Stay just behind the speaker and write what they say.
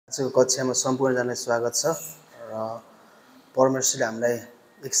आजको कक्षामा सम्पूर्णजनालाई स्वागत छ र परमेश्वरले हामीलाई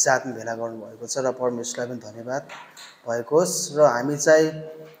एकसाथमा भेला गर्नुभएको छ र परमेश्वरलाई पनि धन्यवाद भएको होस्। र हामी चाहिँ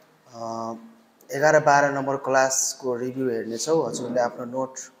 11-12 नम्बर क्लासको रिभ्यू हेर्नेछौँ। हजुरले आफ्नो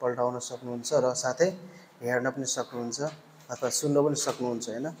नोट पल्टाउन सक्नुहुन्छ र साथै हेर्न पनि सक्नुहुन्छ अथवा सुन्न पनि सक्नुहुन्छ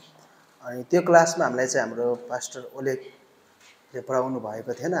हैन। अनि त्यो क्लासमा हामीलाई चाहिँ हाम्रो पास्टर ओलेगले पढाउनु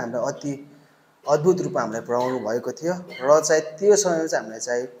भएको थिएन। हामीलाई अति अद्भुत रूपमा हामीलाई पढाउनु भएको थियो र चाहिँ त्यो समयमा चाहिँ हामीलाई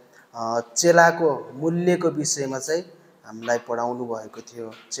चाहिँ चेलाको मूल्यको विषयमा चाहिँ हामीलाई पढाउनु भएको थियो।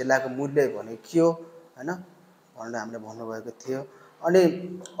 चेलाको मूल्य भनेको के हो हैन भनेर हामीले भन्नुभएको थियो। अनि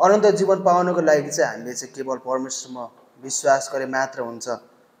अनन्त जीवन पाउनको लागि चाहिँ हामीले चाहिँ केवल परमेश्वरमा विश्वास गरे मात्र हुन्छ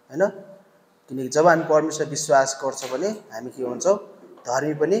हैन। किनकि जब हामी परमेश्वर विश्वास गर्छौँ भने हामी के हुन्छौँ,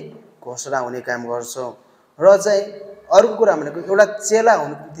 धर्मी पनि घोषणा हुने काम गर्छौँ। र चाहिँ अर्को कुरा भनेको एउटा चेला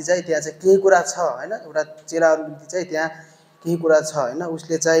हुनुको निम्ति चाहिँ त्यहाँ चाहिँ केही कुरा छ हैन। एउटा चेला हुनुको निम्ति चाहिँ त्यहाँ केही कुरा छ हैन।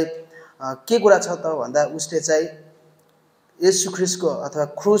 उसले चाहिँ के कुरा छ त भन्दा उसले चाहिँ येशू ख्रीष्टको अथवा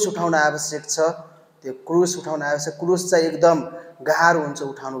क्रुस उठाउन आवश्यक छ। त्यो क्रुस उठाउन आवश्यक, क्रुस चाहिँ एकदम गाह्रो हुन्छ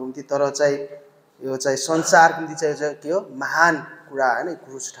उठाउनुको निम्ति, तर चाहिँ यो चाहिँ संसारको निम्ति चाहिँ के हो, महान कुरा हैन।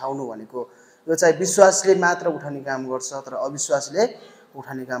 क्रुस उठाउनु भनेको यो चाहिँ विश्वासले मात्र उठाउने काम गर्छ, तर अविश्वासले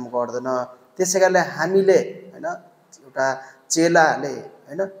उठाउने काम गर्दैन। त्यसैकारणले हामीले हैन एउटा चेलाले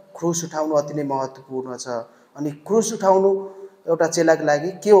हैन क्रुस उठाउनु अति नै महत्त्वपूर्ण छ। अनि क्रुस उठाउनु एउटा चेलाको लागि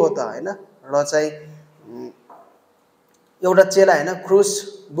के हो त हैन। र चाहिँ एउटा चेला हैन क्रुस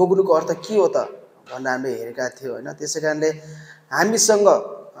बोक्नुको अर्थ के हो त भनेर हामीले हेरेका थियौँ हैन। त्यसैकारणले हामीसँग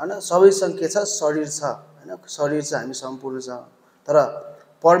हैन सबैसँग के छ, शरीर छ हैन। शरीर छ, हामी सम्पूर्ण छ, तर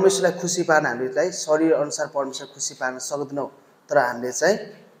परमेश्वरलाई खुसी पार्न हामीलाई शरीर अनुसार परमेश्वर खुसी पार्न सक्दैनौँ। तर हामीले चाहिँ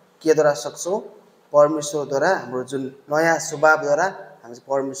केद्वारा सक्छौँ, परमेश्वरद्वारा, हाम्रो जुन नयाँ स्वभावद्वारा हामी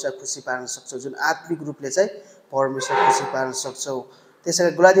परमेश्वरलाई खुसी पार्न सक्छौँ। जुन आत्मिक रूपले चाहिँ परमेश्वर खुसी पार्न सक्छौँ।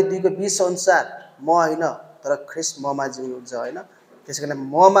 त्यसैले गलाती 2:20 अनुसार म होइन तर ख्रीष्ट ममा जिउनुहुन्छ हैन। त्यसैकारणले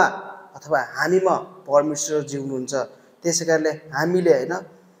ममा अथवा हामीमा परमेश्वर जिउनुहुन्छ। त्यसैकारणले हामीले हैन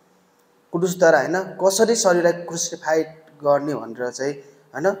क्रुसद्वारा हैन कसरी शरीरलाई क्रुसिफाइड गर्ने भनेर चाहिँ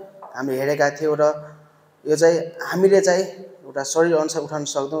हैन हामी हेरेका थियौँ। र यो चाहिँ हामीले चाहिँ एउटा शरीर अनुसार उठाउन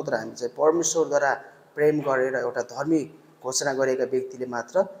सक्दैनौँ, तर हामी चाहिँ परमेश्वरद्वारा प्रेम गरेर एउटा धर्मी घोषणा गरेका व्यक्तिले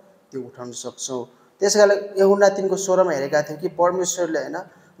मात्र त्यो उठाउन सक्छौँ। त्यसैकारणले यूहन्ना 3:16 हेरेका थियौँ कि परमेश्वरले हैन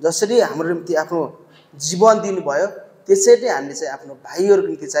जसरी हाम्रो निम्ति आफ्नो जीवन दिनुभयो त्यसरी हामीले चाहिँ आफ्नो भाइहरूको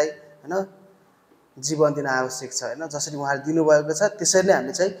निम्ति चाहिँ हैन जीवन दिन आवश्यक छ हैन। जसरी उहाँले दिनुभएको छ त्यसरी नै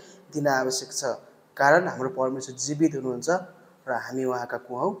हामीले चाहिँ दिन आवश्यक छ। कारण हाम्रो परमेश्वर जीवित हुनुहुन्छ र हामी उहाँका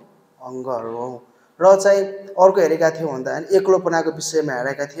को हौँ, अङ्गहरू हौँ। र चाहिँ अर्को हेरेका थियौँ भन्दा हैन एक्लोपनाको विषयमा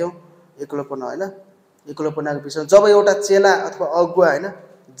हेरेका थियौँ। एक्लोपना हैन, एक्लोपनाको विषयमा जब एउटा चेला अथवा अगुवा हैन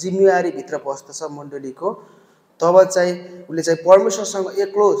जिम्मेवारीभित्र बस्दछ मण्डलीको, तब चाहिँ उसले चाहिँ परमेश्वरसँग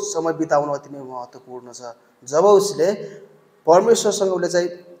एक्लो समय बिताउन अति नै महत्त्वपूर्ण छ। जब उसले परमेश्वरसँग उसले चाहिँ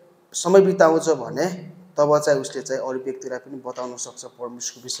समय बिताउँछ भने तब चाहिँ उसले चाहिँ अरू व्यक्तिलाई पनि बताउन सक्छ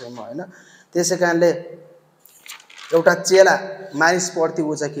परमेश्वरको विषयमा हैन। त्यसै कारणले एउटा चेला मानिसप्रति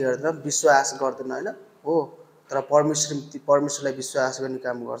ऊ चाहिँ के गर्दैन, विश्वास गर्दैन हैन हो, तर परमेश्वरलाई विश्वास गर्ने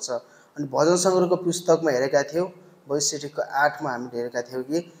काम गर्छ। अनि भजन सङ्ग्रहको पुस्तकमा हेरेका थियौँ 62:8 हामीले हेरेका थियौँ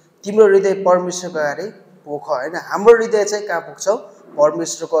कि तिम्रो हृदय परमेश्वरको अगाडि पोख हैन। हाम्रो हृदय चाहिँ कहाँ पुग्छौँ,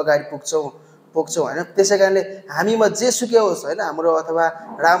 परमेश्वरको अगाडि पुग्छौँ हैन। त्यसै कारणले हामीमा जे सुकै होस् हैन, हाम्रो अथवा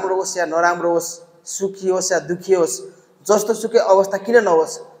राम्रो होस् या नराम्रो होस्, सुखी होस् या दुखी होस्, जस्तो सुकै अवस्था किन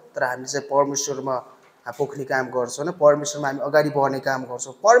नहोस्, तर हामी चाहिँ परमेश्वरमा पोख्ने काम गर्छौँ हैन। परमेश्वरमा हामी अगाडि बढ्ने काम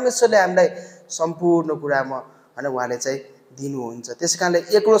गर्छौँ। परमेश्वरले हामीलाई सम्पूर्ण कुरामा हैन उहाँले चाहिँ दिनुहुन्छ। त्यसै कारणले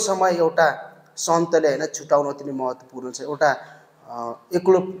एक्लो समय एउटा सन्तले हैन छुटाउनु अति नै महत्त्वपूर्ण छ। एउटा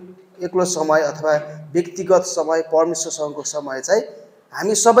एक्लो समय अथवा व्यक्तिगत समय, परमेश्वरसँगको समय चाहिँ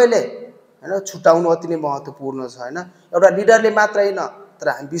हामी सबैले हैन छुटाउनु अति नै महत्त्वपूर्ण छ हैन। एउटा लिडरले मात्र होइन, तर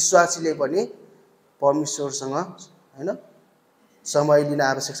हामी विश्वासीले पनि परमेश्वरसँग हैन समय लिन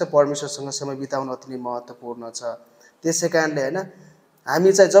आवश्यक छ। परमेश्वरसँग समय बिताउनु अति नै महत्त्वपूर्ण छ। त्यसै कारणले हैन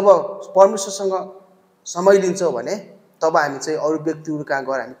हामी चाहिँ जब परमेश्वरसँग समय लिन्छौँ भने तब हामी चाहिँ अरू व्यक्तिहरू कहाँ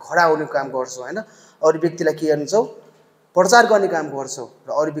गएर हामी खडा हुने काम गर्छौँ हैन। अरू व्यक्तिलाई के गर्छौँ, प्रचार गर्ने काम गर्छौँ र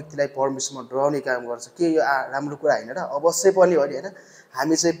अरू व्यक्तिलाई परमेश्वरमा डराउने काम गर्छौँ। के यो राम्रो कुरा होइन र? अवश्य पनि हो नि हैन।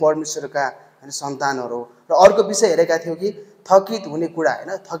 हामी चाहिँ परमेश्वरका हैन सन्तानहरू हो। र अर्को विषय हेरेका थियौँ कि थकित हुने कुरा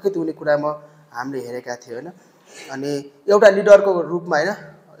हैन। थकित हुने कुरामा हामीले हेरेका थियौँ हैन। अनि एउटा लिडरको रूपमा हैन,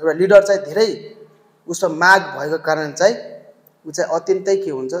 एउटा लिडर चाहिँ धेरै उसमा माग भएको कारण चाहिँ ऊ चाहिँ अत्यन्तै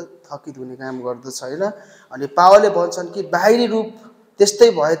के हुन्छ, थकित हुने काम गर्दछ हैन। अनि पावलले भन्छन् कि बाहिरी रूप त्यस्तै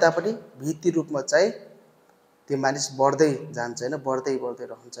भए तापनि भित्री रूपमा चाहिँ त्यो मानिस बढ्दै जान्छ हैन, बढ्दै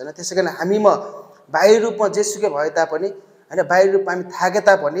रहन्छ हैन। त्यसैकारण हामीमा बाहिरी रूपमा जेसुकै भए तापनि हैन बाहिर रूपमा हामी थाके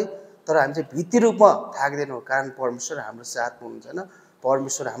तापनि तर हामी चाहिँ भित्री रूपमा थाक्दैनौँ कारण परमेश्वर हाम्रो साथमा हुनुहुन्छ हैन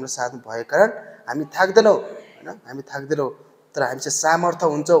परमेश्वर हाम्रो साथमा भएको कारण हामी थाक्दैनौँ हैन हामी थाक्दैनौँ तर हामी चाहिँ सामर्थ्य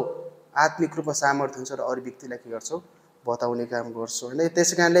हुन्छौँ आत्मिक रूपमा सामर्थ्य हुन्छ र अरू व्यक्तिलाई के गर्छौँ बताउने काम गर्छौँ हैन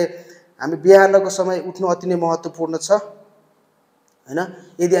त्यसै कारणले हामी बिहानको समय उठ्नु अति नै महत्त्वपूर्ण छ हैन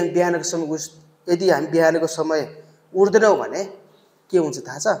यदि हामी बिहानको समय उठ्दैनौँ भने के हुन्छ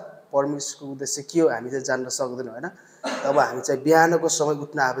थाहा छ परमेश्वरको उद्देश्य के हो हामी चाहिँ जान्न सक्दैनौँ हैन तब हामी चाहिँ बिहानको समय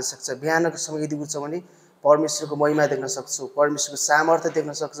उठ्न आवश्यक छ बिहानको समय यदि उठ्छौँ भने परमेश्वरको महिमा देख्न सक्छौँ परमेश्वरको सामर्थ्य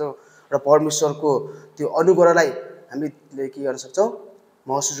देख्न सक्छौँ र परमेश्वरको त्यो अनुग्रहलाई हामीले के गर्न सक्छौँ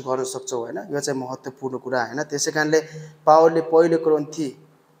महसुस गर्न सक्छौँ हैन यो चाहिँ महत्त्वपूर्ण कुरा हैन त्यसै कारणले पावलले पहिलो कोरिन्थी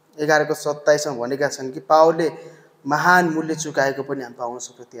 11:27 मा भनेका छन् कि पावलले महान मूल्य चुकाएको पनि हामी पाउन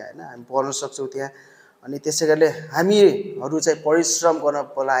सक्छौँ त्यहाँ हैन हामी पढ्न सक्छौँ त्यहाँ अनि त्यसै कारणले हामीहरू चाहिँ परिश्रम गर्न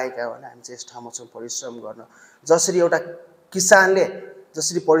बोलाएका हो हैन हामी चाहिँ यस ठाउँमा छौँ परिश्रम गर्न जसरी एउटा किसानले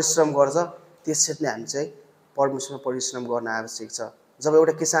जसरी परिश्रम गर्छ त्यसरी नै हामी चाहिँ परमेश्वरमा परिश्रम गर्न आवश्यक छ जब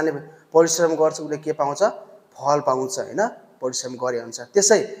एउटा किसानले परिश्रम गर्छ उसले के पाउँछ फल पाउँछ हैन परिश्रम गरे अनुसार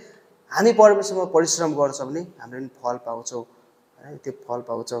त्यसै हामी परमेश्वरमा परिश्रम गर्छौँ भने हामीले फल पाउँछौँ हैन त्यो फल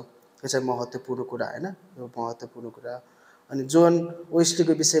पाउँछौँ यो चाहिँ महत्त्वपूर्ण कुरा हैन यो महत्त्वपूर्ण कुरा अनि जोन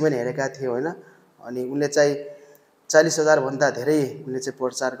वेस्लीको विषयमा नि हेरेका थियौँ हैन अनि उनले चाहिँ 40,000 भन्दा धेरै उनले चाहिँ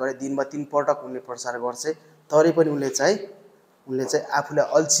प्रचार गरे दिनमा 3 पटक उनले प्रचार गर्छे तरै पनि उनले चाहिँ आफूलाई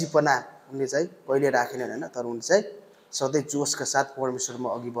अल्छीपना उनले चाहिँ कहिले राखेनन् हैन तर उनले चाहिँ सधैँ जोशका साथ परमेश्वरमा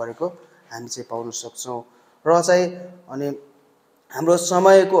अघि बढेको हामी चाहिँ पाउन सक्छौँ र चाहिँ अनि हाम्रो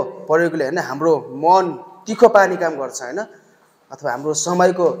समयको प्रयोगले हैन हाम्रो मन तिखो पानी काम गर्छ हैन अथवा हाम्रो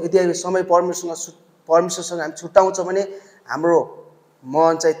समयको यदि हामी समय परमेश्वरसँग हामी छुट्याउँछौँ भने हाम्रो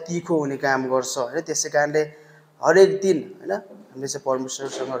मन चाहिँ तिखो हुने काम गर्छ हैन त्यसै कारणले हरेक दिन हैन हामीले चाहिँ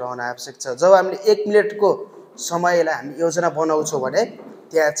परमेश्वरसँग रहन आवश्यक छ जब हामीले 1 मिनेटको समयलाई हामी योजना बनाउँछौँ भने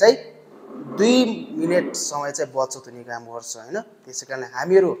त्यहाँ चाहिँ 2 मिनेट समय चाहिँ बचत हुने काम गर्छ हैन त्यसै कारणले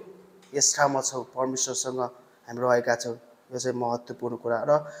हामीहरू यस ठाउँमा छौँ परमेश्वरसँग हामी रहेका छौँ यो चाहिँ महत्त्वपूर्ण कुरा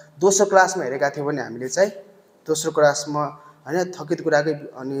र दोस्रो क्लासमा हेरेका थियौँ भने हामीले चाहिँ दोस्रो क्लासमा हैन थकित कुराकै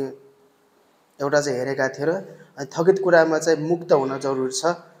अनि एउटा चाहिँ हेरेका थियौँ र अनि थकित कुरामा चाहिँ मुक्त हुन जरुरी छ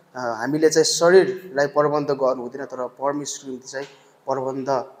हामीले चाहिँ शरीरलाई प्रबन्ध गर्नु हुँदैन तर परमेश्वरको निम्ति चाहिँ प्रबन्ध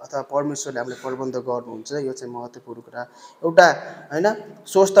अथवा परमेश्वरले हामीले प्रबन्ध गर्नुहुन्छ यो चाहिँ महत्त्वपूर्ण कुरा एउटा हैन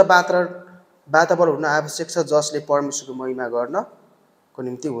स्वस्थ वातावरण हुन आवश्यक छ जसले परमेश्वरको महिमा गर्नको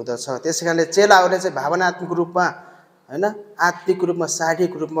निम्ति हुँदछ त्यसै कारणले चेलाहरूले चाहिँ भावनात्मक रूपमा हैन आत्मिक रूपमा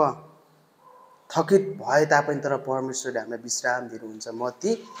शारीरिक रूपमा थकित भए तापनि तर परमेश्वरले हामीलाई विश्राम दिनुहुन्छ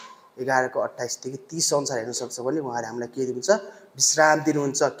मत्ती 11:28 देखि 30 अनुसार हेर्न सक्छौँ भने उहाँले हामीलाई के दिनुहुन्छ विश्राम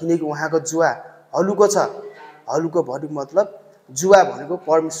दिनुहुन्छ किनकि उहाँको जुवा हलुको छ हलुको भनेको मतलब जुवा भनेको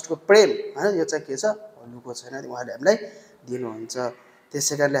परमेश्वरको प्रेम हैन यो चाहिँ के छ हलुको छैन उहाँले हामीलाई दिनुहुन्छ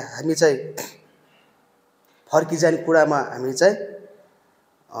त्यसै कारणले हामी चाहिँ फर्किजाने कुरामा हामी चाहिँ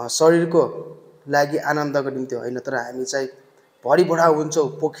शरीरको लागि आनन्दको निम्ति होइन तर हामी चाहिँ भरिभरा हुन्छौँ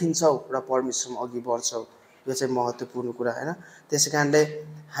पोखिन्छौँ र परमेश्वरमा अघि बढ्छौँ यो चाहिँ महत्त्वपूर्ण कुरा हैन त्यसै कारणले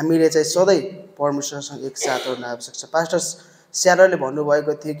हामीले चाहिँ सधैँ परमेश्वरसँग एकसाथ रहन आवश्यक छ पास्टर स्यारले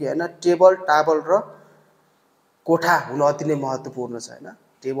भन्नुभएको थियो कि हैन टेबल टाबल र कोठा हुन अति नै महत्त्वपूर्ण छ हैन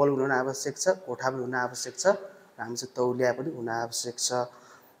टेबल हुन आवश्यक छ कोठा पनि हुन आवश्यक छ र हामी चाहिँ तौलिया पनि हुन आवश्यक छ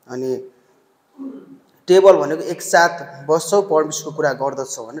अनि टेबल भनेको एकसाथ बस्छौँ परमेश्वरको कुरा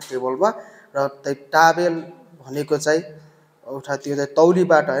गर्दछौँ हैन टेबलमा र टाबल भनेको चाहिँ एउटा त्यो चाहिँ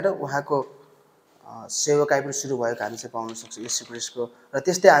तौलीबाट हैन उहाँको सेवाकाई पनि सुरु भएको हामी चाहिँ पाउन सक्छौँ येशू ख्रीष्टको र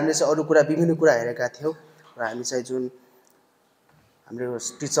त्यस्तै हामीले चाहिँ अरू कुरा विभिन्न कुरा हेरेका थियौँ र हामी चाहिँ जुन हाम्रो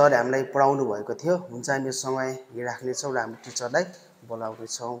टिचरले हामीलाई पढाउनु भएको थियो हुन्छ हामी यो समय यहाँ राख्नेछौँ र हाम्रो टिचरलाई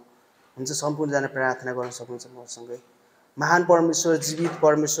बोलाउनेछौँ हुन्छ सम्पूर्णजना प्रार्थना गर्न सक्नुहुन्छ मसँगै महान परमेश्वर जीवित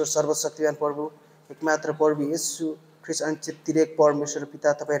परमेश्वर सर्वशक्तिमान प्रभु एकमात्र प्रभु येशू ख्रीष्ट अनि चित्तिरेक परमेश्वर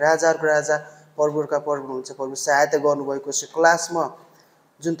पिता तपाईँ राजाहरूको राजा प्रभुहरूका प्रभु हुनुहुन्छ प्रभु सहायता गर्नुभएको छ क्लासमा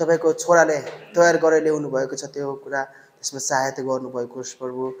जुन तपाईँको छोराले तयार गरेर ल्याउनु भएको छ त्यो कुरा त्यसमा सहायता गर्नुभएको छ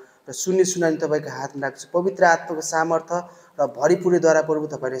प्रभु र सुनानी तपाईँको हातमा राख्छु पवित्र आत्माको सामर्थ्य र भरिपूरीद्वारा प्रभु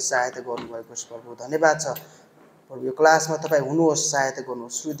तपाईँले सहायता गर्नुभएको छ प्रभु धन्यवाद छ प्रभु यो क्लासमा तपाईँ हुनुहोस् सहायता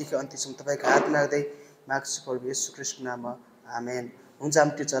गर्नुहोस् सुरुदेखि अन्त्यसम्म तपाईँको हातमा राख्दै माग्छु प्रभु येशू ख्रीष्टको नाममा आमेन हुन्छ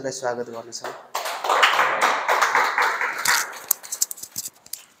हामी टिचरलाई स्वागत गर्नेछौँ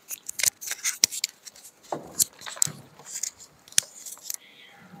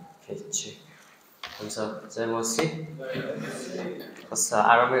हुन्छ जय मसी कस्तो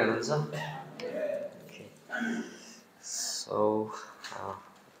आरामै हुनुहुन्छ सो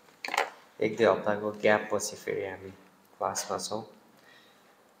 1-2 हप्ताको ग्याप पछि फेरि हामी क्लासमा छौँ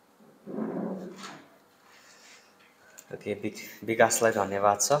ओके विकासलाई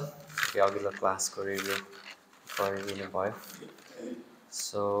धन्यवाद छ कि अघिल्लो क्लासको रिभ्यू गरिदिनु भयो।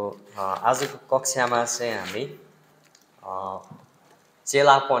 सो आजको कक्षामा चाहिँ हामी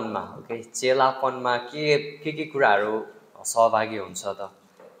चेलापनमा चेलापनमा के कुराहरू सहभागी हुन्छ त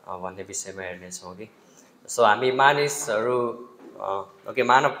भन्ने विषयमा हेर्नेछौँ कि। सो हामी मानिसहरू ओके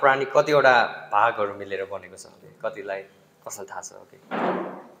मानव प्राणी कतिवटा भागहरू मिलेर बनेको छ कतिलाई कसलाई थाहा छ? ओके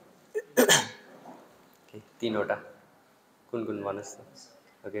तीनवटा कुन भन्नुहोस् त?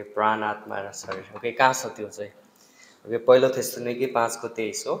 ओके प्राण आत्मा र शरीर। ओके कहाँ छ त्यो चाहिँ? ओके पहिलो थेसलोनिकी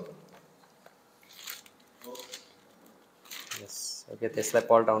 5:23 हो। ओके त्यसलाई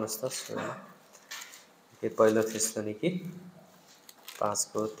पल्टाउनुहोस् त सुरुमा। ओके पहिलो थेसलोनिकी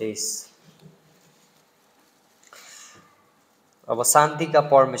 5:23। अब शान्तिका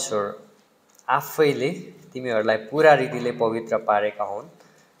परमेश्वर आफैले तिमीहरूलाई पुरा रीतिले पवित्र पारेका हुन्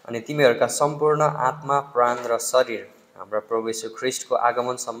अनि तिमीहरूका सम्पूर्ण आत्मा प्राण र शरीर हाम्रा प्रभु येशू ख्रीष्टको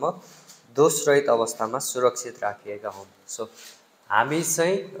आगमनसम्म दोषरहित अवस्थामा सुरक्षित राखिएका हुन्। सो हामी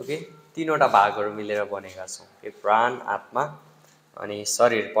चाहिँ ओके तीनवटा भागहरू मिलेर बनेका छौँ। ओके प्राण आत्मा अनि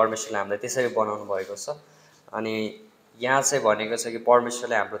शरीर। परमेश्वरले हामीलाई त्यसरी बनाउनु भएको छ। अनि यहाँ चाहिँ भनेको छ कि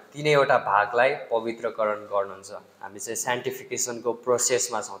परमेश्वरले हाम्रो तीनैवटा भागलाई पवित्रकरण गर्नुहुन्छ। हामी चाहिँ साइन्टिफिकेसनको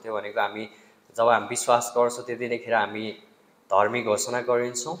प्रोसेसमा छौँ। त्यो भनेको हामी जब हामी विश्वास गर्छौँ त्यति नै खेर हामी धर्मी घोषणा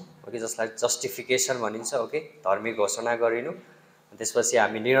गरिन्छौँ। ओके जसलाई जस्टिफिकेसन भनिन्छ। ओके धर्मी घोषणा गरिनु। त्यसपछि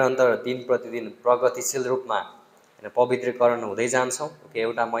हामी निरन्तर दिन प्रतिदिन प्रगतिशील रूपमा पवित्रीकरण हुँदै जान्छौँ। ओके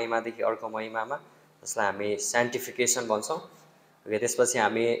एउटा महिमादेखि अर्को महिमामा, जसलाई हामी साइन्टिफिकेसन भन्छौँ। ओके त्यसपछि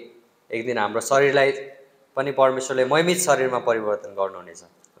हामी एक दिन हाम्रो शरीरलाई पनि परमेश्वरले महिमित शरीरमा परिवर्तन गर्नुहुनेछ।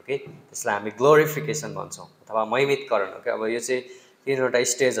 ओके त्यसलाई हामी ग्लोरिफिकेसन भन्छौँ अथवा महिमितकरण। ओके अब यो चाहिँ तीनवटा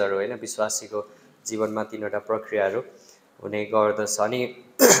स्टेजहरू होइन, विश्वासीको जीवनमा तीनवटा प्रक्रियाहरू हुने गर्दछ। अनि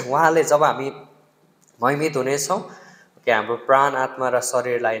उहाँले जब हामी महिमित हुनेछौँ कि हाम्रो प्राण आत्मा र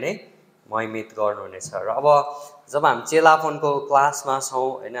शरीरलाई नै महिमित गर्नुहुनेछ। र अब जब हामी चेलापनको क्लासमा छौँ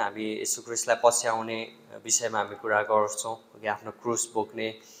होइन, हामी येशू ख्रीष्टलाई पछ्याउने विषयमा हामी कुरा गर्छौँ कि आफ्नो क्रुस बोक्ने,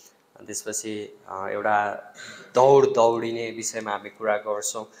 त्यसपछि एउटा दौडिने विषयमा हामी कुरा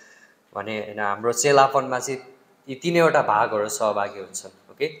गर्छौँ भने होइन हाम्रो चेलापनमा चाहिँ यी तीनैवटा भागहरू सहभागी हुन्छन्।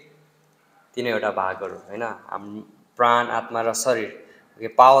 ओके तीनैवटा भागहरू होइन, हाम्रो प्राण आत्मा र शरीर। ओके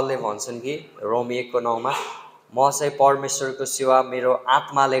पावलले भन्छन् कि रोमी 1:9 म चाहिँ परमेश्वरको सेवा मेरो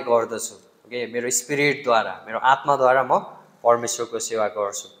आत्माले गर्दछु। ओके मेरो स्पिरिटद्वारा, मेरो आत्माद्वारा म परमेश्वरको सेवा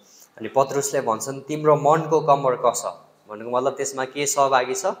गर्छु। अनि पत्रुसले भन्छन् तिम्रो मनको कमर कस भनेको मतलब त्यसमा के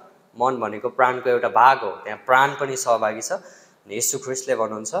सहभागी छ? मन भनेको प्राणको एउटा भाग हो, त्यहाँ प्राण पनि सहभागी छ। अनि येशू ख्रीष्टले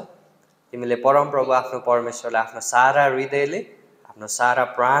भन्नुहुन्छ तिमीले परमप्रभु आफ्नो परमेश्वरलाई आफ्नो सारा हृदयले, आफ्नो सारा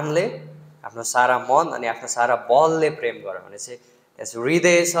प्राणले, आफ्नो सारा मन अनि आफ्नो सारा बलले प्रेम गर भनेपछि त्यहाँ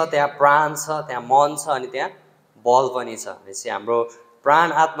हृदय छ, त्यहाँ प्राण छ, त्यहाँ मन छ अनि त्यहाँ बल पनि छ। भनेपछि हाम्रो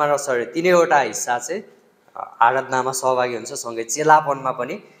प्राण आत्मा र शरीर तीनैवटा हिस्सा चाहिँ आराधनामा सहभागी हुन्छ। सँगै चेलापनमा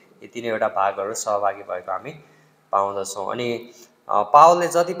पनि यी तीनैवटा भागहरू सहभागी भएको हामी पाउँदछौँ। अनि पावलले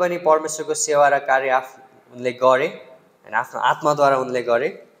जति पनि परमेश्वरको सेवा र कार्य उनले गरे होइन, आफ्नो आत्माद्वारा उनले गरे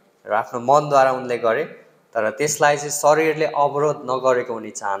र आफ्नो मनद्वारा उनले गरे, तर त्यसलाई चाहिँ शरीरले अवरोध नगरेको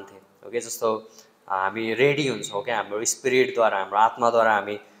उनी चाहन्थे। ओके जस्तो हामी रेडी हुन्छौँ क्या, हाम्रो स्पिरिटद्वारा, हाम्रो आत्माद्वारा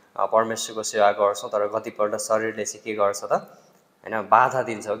हामी परमेश्वरको सेवा गर्छौँ, तर कतिपल्ट शरीरले चाहिँ के गर्छ त होइन, बाधा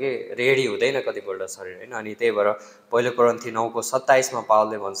दिन्छ कि रेडी हुँदैन कतिपल्ट शरीर होइन। अनि त्यही भएर पहिलो कोरिन्थी 9:27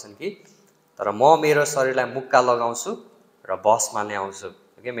 पावलले भन्छन् कि तर म मेरो शरीरलाई मुक्का लगाउँछु र बसमा ल्याउँछु।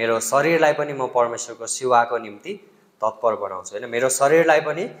 ओके मेरो शरीरलाई पनि म परमेश्वरको सेवाको निम्ति तत्पर बनाउँछु होइन, मेरो शरीरलाई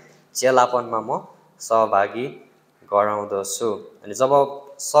पनि चेलापनमा म सहभागी गराउँदछु। अनि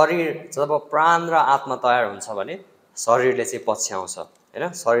जब प्राण र आत्मा तयार हुन्छ भने शरीरले चाहिँ पछ्याउँछ होइन,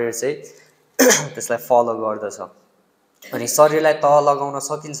 शरीर चाहिँ त्यसलाई फलो गर्दछ। अनि शरीरलाई तह लगाउन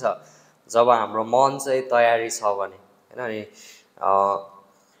सकिन्छ जब हाम्रो मन चाहिँ तयारी छ भने होइन। अनि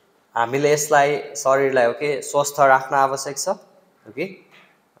हामीले यसलाई शरीरलाई ओके स्वस्थ राख्न आवश्यक छ। ओके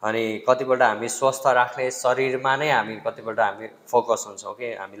अनि कतिपल्ट हामी स्वस्थ राख्ने शरीरमा नै हामी कतिपल्ट हामी फोकस हुन्छौँ। ओके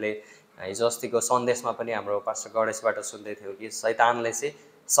हामीले हिजो अस्तिको सन्देशमा पनि हाम्रो पास्टर गणेशबाट सुन्दै थियौँ कि शैतानले चाहिँ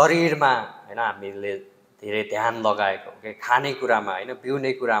शरीरमा होइन हामीले धेरै ध्यान लगाएको। ओके खाने कुरामा होइन,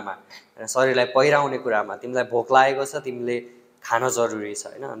 पिउने कुरामा होइन, शरीरलाई पहिराउने कुरामा, तिमीलाई भोक लागेको छ तिमीले खान जरुरी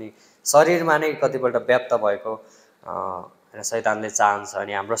छ होइन। अनि शरीरमा नै कतिपल्ट व्याप्त भएको होइन शैतानले चाहन्छ।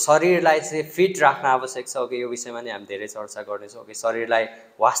 अनि हाम्रो शरीरलाई चाहिँ फिट राख्न आवश्यक छ। ओके यो विषयमा नै हामी धेरै चर्चा गर्नेछौँ। ओके शरीरलाई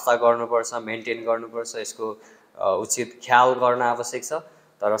वास्ता गर्नुपर्छ, मेन्टेन गर्नुपर्छ, यसको उचित ख्याल गर्न आवश्यक छ,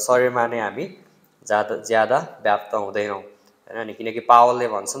 तर शरीरमा नै हामी ज्यादा व्याप्त हुँदैनौँ होइन। अनि किनकि पावलले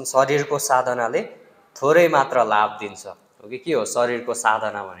भन्छन् शरीरको साधनाले थोरै मात्र लाभ दिन्छ। ओके के हो शरीरको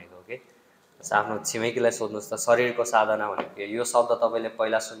साधना भनेको? ओके आफ्नो छिमेकीलाई सोध्नुहोस् त शरीरको साधना भनेको के? यो शब्द तपाईँले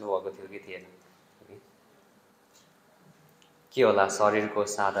पहिला सुन्नुभएको थियो कि थिएन? के होला शरीरको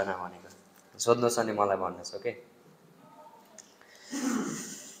साधना भनेको? सोध्नुहोस् अनि मलाई भन्नुहोस्। ओके,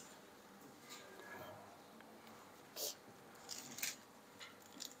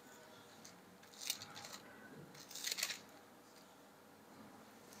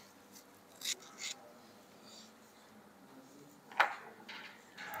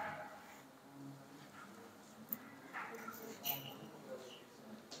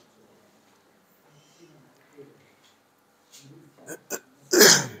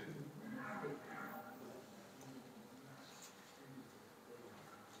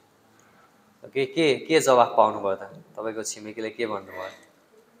 के जवाफ पाउनुभयो त? तपाईँको छिमेकीले के भन्नुभयो?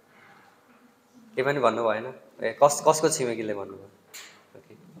 के पनि भन्नु भएन? कसको छिमेकीले भन्नुभयो?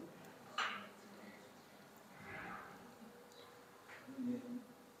 ओके,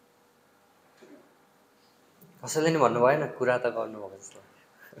 कसैले नि भन्नु भएन? कुरा त गर्नुभएको जस्तो।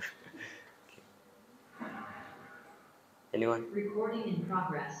 Anyone? Recording in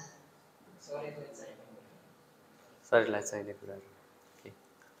progress. शरीरलाई चाहिने कुराहरू।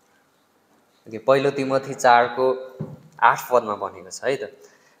 ओके, पहिलो तिमोथी 4:8 भनेको छ है त।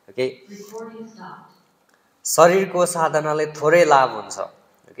 Okay, Recording stopped. शरीरको साधनाले थोरै लाभ हुन्छ।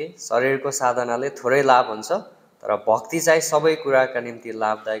 ओके, शरीरको साधनाले थोरै लाभ हुन्छ, तर भक्ति चाहिँ सबै कुराका निम्ति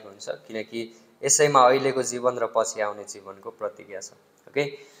लाभदायक हुन्छ, किनकि यसैमा अहिलेको जीवन र पछि आउने जीवनको प्रतिज्ञा छ। ओके,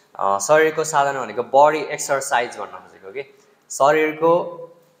 शरीरको साधना भनेको बडी एक्सर्साइज भन्न खोजेको। ओके, शरीरको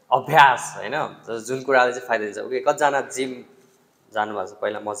अभ्यास होइन, जुन कुराले चाहिँ फाइदा दिन्छ। ओके, कतिजना जिम जानुभएको छ?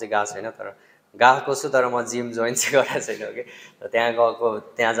 पहिला म चाहिँ गएको छैन, तर गएको छु, तर म जिम जोइन चाहिँ गरेको छैन। ओके, र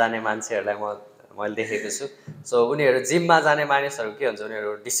त्यहाँ जाने मान्छेहरूलाई मैले देखेको छु। सो उनीहरू जिममा जाने मानिसहरू के हुन्छ,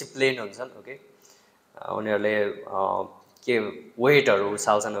 उनीहरू डिसिप्लिन हुन्छन्। ओके, उनीहरूले के वेटहरू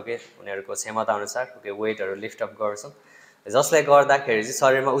उचाल्छन्। ओके, उनीहरूको क्षमता अनुसार ओके वेटहरू लिफ्टअप गर्छन्, जसले गर्दाखेरि चाहिँ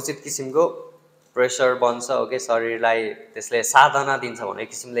शरीरमा उचित किसिमको प्रेसर बन्छ। ओके, शरीरलाई त्यसले साधना दिन्छ भने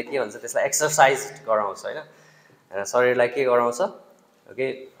किसिमले के भन्छ, त्यसलाई एक्सर्साइज गराउँछ होइन, शरीरलाई के गराउँछ? ओके,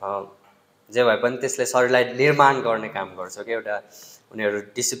 जे भए पनि त्यसले शरीरलाई निर्माण गर्ने काम गर्छ कि एउटा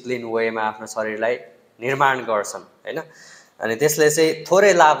उनीहरू डिसिप्लिन वेमा आफ्नो शरीरलाई निर्माण गर्छन् होइन। अनि त्यसले चाहिँ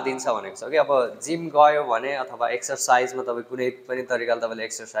थोरै लाभ दिन्छ भनेको छ कि अब जिम गयो भने अथवा एक्सर्साइजमा तपाईँ कुनै पनि तरिकाले तपाईँले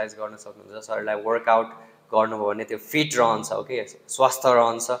एक्सर्साइज गर्न सक्नुहुन्छ, शरीरलाई वर्कआउट गर्नुभयो भने त्यो फिट रहन्छ। ओके, स्वस्थ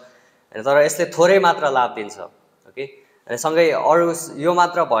रहन्छ, तर यसले थोरै मात्र लाभ दिन्छ। ओके, अनि सँगै अरू यो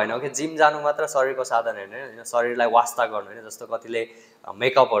मात्र भएन। ओके, जिम जानु मात्र शरीरको साधन होइन, शरीरलाई वास्ता गर्नु होइन, जस्तो कतिले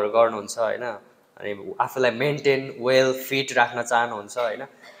मेकअपहरू गर्नुहुन्छ होइन, अनि आफूलाई मेन्टेन वेल फिट राख्न चाहनुहुन्छ होइन।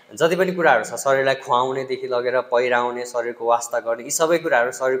 जति पनि कुराहरू छ शरीरलाई खुवाउनेदेखि लगेर पहिराउने, शरीरको वास्ता गर्ने, यी सबै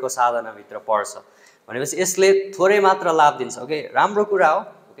कुराहरू शरीरको साधनाभित्र पर्छ। भनेपछि यसले थोरै मात्र लाभ दिन्छ। ओके, राम्रो कुरा हो।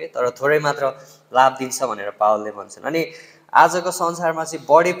 ओके, तर थोरै मात्र लाभ दिन्छ भनेर पावलले भन्छन्। अनि आजको संसारमा चाहिँ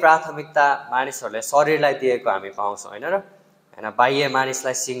बढी प्राथमिकता मानिसहरूले शरीरलाई दिएको हामी पाउँछौँ होइन र, होइन बाह्य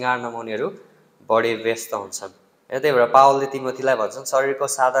मानिसलाई सिँगार्नमा उनीहरू बढी व्यस्त हुन्छन्। त्यही भएर पावलले तिमोथीलाई भन्छन् शरीरको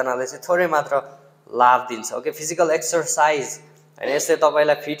साधनाले चाहिँ थोरै मात्र लाभ दिन्छ। ओके, फिजिकल एक्सर्साइज होइन, यसले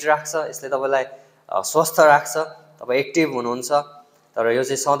तपाईँलाई फिट राख्छ, यसले तपाईँलाई स्वस्थ राख्छ, तपाईँ एक्टिभ हुनुहुन्छ, तर यो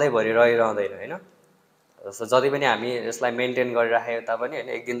चाहिँ सधैँभरि रहिरहँदैन होइन। जस्तो जति पनि हामी यसलाई मेन्टेन गरिराखे तापनि होइन,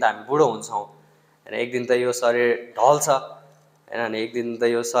 एक दिन त हामी बुढो हुन्छौँ होइन, एक दिन त यो शरीर ढल्छ होइन, अनि एक दिन त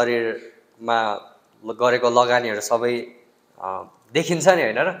यो शरीरमा गरेको लगानीहरू सबै देखिन्छ नि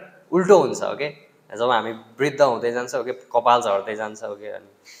होइन र, उल्टो हुन्छ। ओके, जब हामी वृद्ध हुँदै जान्छ, ओके कपाल झर्दै जान्छ, ओके अनि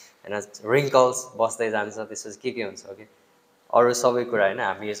होइन रिङ्कल्स बस्दै जान्छ, त्यसपछि के हुन्छ? ओके, अरू सबै कुरा होइन,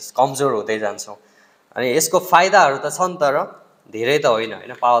 हामी कमजोर हुँदै जान्छौँ। अनि यसको फाइदाहरू त छन्, तर धेरै त होइन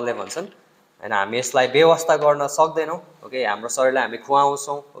होइन। पावलले भन्छन् होइन हामी यसलाई व्यवस्था गर्न सक्दैनौँ। ओके, हाम्रो शरीरलाई हामी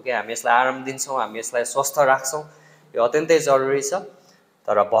खुवाउँछौँ, ओके हामी यसलाई आराम दिन्छौँ, हामी यसलाई स्वस्थ राख्छौँ, यो अत्यन्तै जरुरी छ।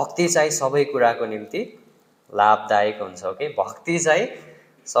 तर भक्ति चाहिँ सबै कुराको निम्ति लाभदायक हुन्छ। ओके, भक्ति चाहिँ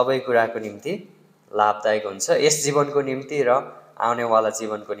सबै कुराको निम्ति लाभदायक हुन्छ, यस जीवनको निम्ति र आउनेवाला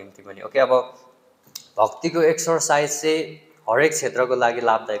जीवनको निम्ति पनि। ओके, अब भक्तिको एक्सर्साइज चाहिँ हरेक क्षेत्रको लागि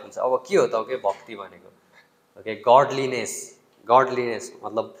लाभदायक हुन्छ। अब के हो त? ओके, भक्ति भनेको ओके गडलिनेस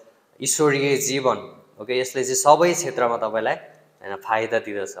मतलब ईश्वरीय जीवन। ओके, यसले चाहिँ सबै क्षेत्रमा तपाईँलाई होइन फाइदा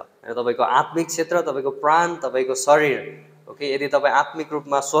दिँदछ होइन, तपाईँको आत्मिक क्षेत्र, तपाईँको प्राण, तपाईँको शरीर। ओके, यदि तपाईँ आत्मिक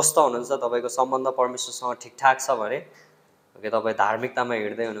रूपमा स्वस्थ हुनुहुन्छ, तपाईँको सम्बन्ध परमेश्वरसँग ठिकठाक छ भने ओके तपाईँ धार्मिकतामा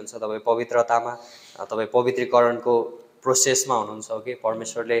हिँड्दै हुनुहुन्छ, तपाईँ पवित्रतामा, तपाईँ पवित्रीकरणको प्रोसेसमा हुनुहुन्छ। ओके,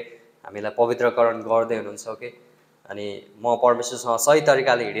 परमेश्वरले हामीलाई पवित्रकरण गर्दै हुनुहुन्छ। ओके, अनि म परमेश्वरसँग सही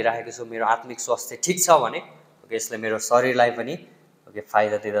तरिकाले हिँडिराखेको छु, मेरो आत्मिक स्वास्थ्य ठिक छ भने ओके यसले मेरो शरीरलाई पनि ओके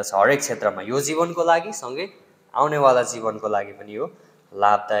फाइदा दिँदछ हरेक क्षेत्रमा, यो जीवनको लागि सँगै आउनेवाला जीवनको लागि पनि यो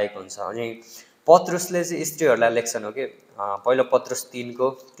लाभदायक हुन्छ। अनि पत्रुसले चाहिँ स्त्रीहरूलाई लेख्छन् हो कि पहिलो पत्रुस 3को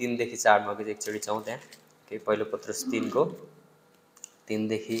 3 देखि 4 मा एकचोटि जाउँ त्यहाँ कि पहिलो पत्रुस 3को 3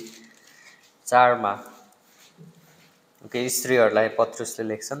 देखि 4 मा स्त्रीहरूलाई पत्रुसले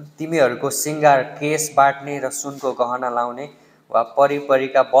लेख्छन्, तिमीहरूको सिंगार केश बाट्ने र सुनको गहना लाउने वा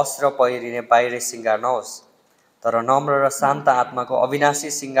परिपरिका वस्त्र पहिरिने बाहिरी सिंगार नहोस्, तर नम्र र शान्त आत्माको अविनाशी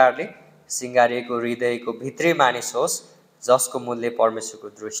सिंगारले सिंगारिएको हृदयको भित्री मानिस होस्, जसको मूल्य परमेश्वरको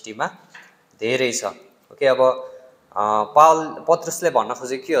दृष्टिमा धेरै छ। ओके, अब पत्रुसले भन्न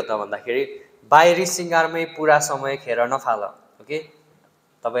खोजेको के हो त भन्दाखेरि बाहिरी सिंगारमै पुरा समय खेर नफाल। ओके,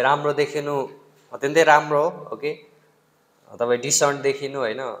 तपाईँ राम्रो देखिनु अत्यन्तै राम्रो हो। ओके, तपाईँ डिसेन्ट देखिनु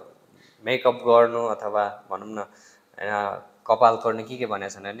होइन, मेकअप गर्नु अथवा भनौँ न कपाल कोर्ने के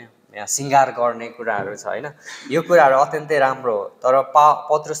भनेको छन् होइन, यहाँ सिंगार गर्ने कुराहरू छ होइन, यो कुराहरू अत्यन्तै राम्रो हो। तर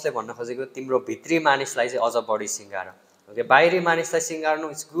पत्रुसले भन्न खोजेको तिम्रो भित्री मानिसलाई चाहिँ अझ बढी सिंगार। ओके, बाहिरी मानिसलाई सिंगार्नु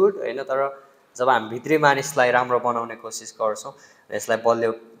इट्स गुड होइन, तर जब हामी भित्री मानिसलाई राम्रो बनाउने कोसिस गर्छौँ र यसलाई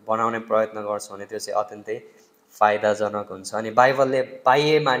बलियो बनाउने प्रयत्न गर्छौँ भने त्यो चाहिँ अत्यन्तै फाइदाजनक हुन्छ। अनि बाइबलले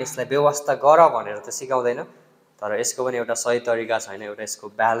बाह्य मानिसलाई व्यवस्था गर भनेर त सिकाउँदैन, तर यसको पनि एउटा सही तरिका छैन, एउटा यसको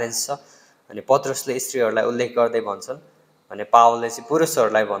ब्यालेन्स छ। अनि पत्रुसले स्त्रीहरूलाई उल्लेख गर्दै भन्छन् भने पावलले चाहिँ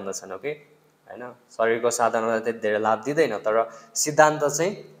पुरुषहरूलाई भन्दछन्। ओके, होइन, शरीरको साधनलाई त्यति धेरै लाभ दिँदैन, तर सिद्धान्त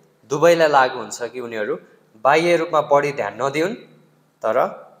चाहिँ दुवैलाई लागु हुन्छ कि उनीहरू बाह्य रूपमा बढी ध्यान नदिउन्, तर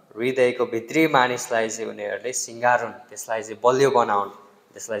हृदयको भित्री मानिसलाई चाहिँ उनीहरूले सिँगारुन्, त्यसलाई चाहिँ बलियो बनाउन्,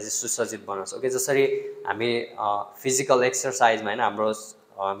 त्यसलाई चाहिँ सुसज्जित बनाउँछ। ओके, जसरी हामी फिजिकल एक्सर्साइजमा होइन,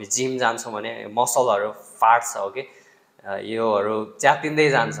 हामी जिम जान्छौँ भने मसलहरू फाट्छ। ओके, योहरू च्यातिँदै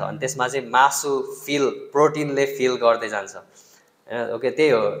जान्छ अनि त्यसमा चाहिँ मासु प्रोटिनले फिल गर्दै जान्छ होइन। ओके, त्यही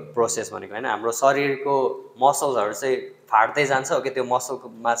हो प्रोसेस भनेको होइन, हाम्रो शरीरको मसल्सहरू चाहिँ फाट्दै जान्छ। ओके, त्यो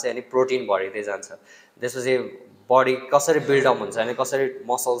मसलमा चाहिँ अनि प्रोटिन भरिँदै जान्छ, त्यसपछि बडी कसरी बिल्डअप हुन्छ अनि कसरी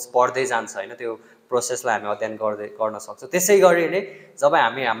मसल्स बढ्दै जान्छ होइन, त्यो प्रोसेसलाई हामी अध्ययन गर्न सक्छौँ। त्यसै गरी नै जब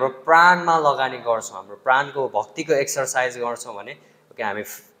हामी हाम्रो प्राणमा लगानी गर्छौँ, हाम्रो प्राणको भक्तिको एक्सर्साइज गर्छौँ भने ओके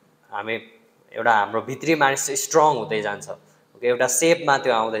हामी एउटा हाम्रो भित्री मानिस चाहिँ स्ट्रङ हुँदै जान्छ। ओके, एउटा सेपमा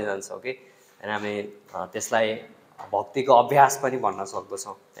त्यो आउँदै जान्छ। ओके, अनि हामी त्यसलाई भक्तिको अभ्यास पनि भन्न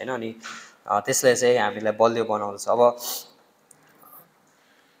सक्दछौँ होइन। अनि त्यसले चाहिँ हामीलाई बलियो बनाउँदछ।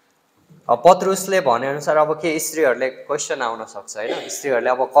 अब पत्रुसले भनेअनुसार अब के स्त्रीहरूले क्वेसन आउन सक्छ होइन, स्त्रीहरूले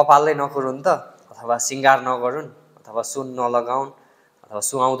अब कपालै नकुरुन् त, अथवा सिँगार नगरुन्, अथवा सुन नलगाउन्, अथवा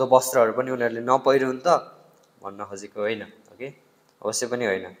सुहाउँदो वस्त्रहरू पनि उनीहरूले नपहिरुन् त भन्न खोजेको होइन। ओके, अवश्य पनि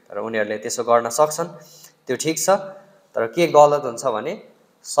होइन, तर उनीहरूले त्यसो गर्न सक्छन्, त्यो ठिक छ। तर के गलत हुन्छ भने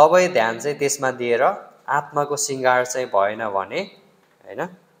सबै ध्यान चाहिँ त्यसमा दिएर आत्माको सिँगार चाहिँ भएन भने होइन,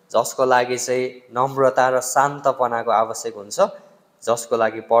 जसको लागि चाहिँ नम्रता र शान्तपनाको आवश्यक हुन्छ, जसको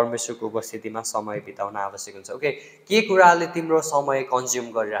लागि परमेश्वरको उपस्थितिमा समय बिताउन आवश्यक हुन्छ। ओके, के कुराले तिम्रो समय कन्ज्युम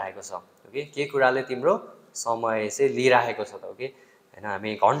गरिरहेको छ, ओके, के कुराले तिम्रो समय चाहिँ लिइरहेको छ त। ओके, होइन,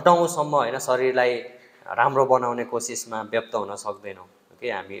 हामी घन्टौँसम्म होइन शरीरलाई राम्रो बनाउने कोसिसमा व्यक्त हुन सक्दैनौँ। ओके,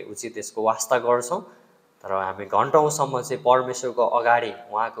 हामी उचित यसको वास्ता गर्छौँ, तर हामी घन्टौँसम्म चाहिँ परमेश्वरको अगाडि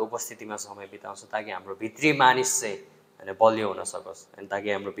उहाँको उपस्थितिमा समय बिताउँछौँ, ताकि हाम्रो भित्री मानिस चाहिँ होइन बलियो हुन सकोस्, अनि ताकि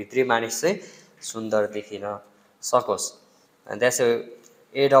हाम्रो भित्री मानिस चाहिँ सुन्दर देखिन सकोस्। अनि त्यसो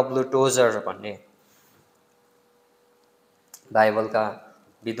A.W. टोजर भन्ने बाइबलका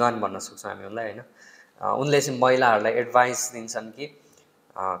विद्वान भन्न सक्छौँ हामी उनलाई होइन, उनले चाहिँ महिलाहरूलाई एडभाइस दिन्छन् कि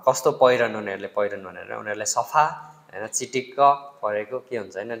कस्तो पहिरन उनीहरूले पहिरन भनेर। उनीहरूलाई सफा होइन चिटिक्क परेको के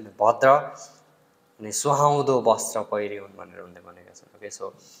हुन्छ होइन भद्र अनि सुहाउँदो वस्त्र पहिरिउन् भनेर उनले भनेका छन्। ओके,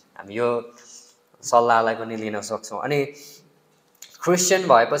 सो हामी यो सल्लाहलाई पनि लिन सक्छौँ। अनि क्रिस्चियन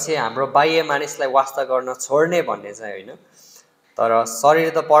भएपछि हाम्रो बाह्य मानिसलाई वास्ता गर्न छोड्ने भन्ने चाहिँ होइन, तर शरीर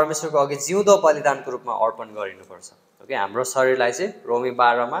त परमेश्वरको अघि जिउँदो बलिदानको रूपमा अर्पण गरिनुपर्छ। ओके, हाम्रो शरीरलाई चाहिँ रोमी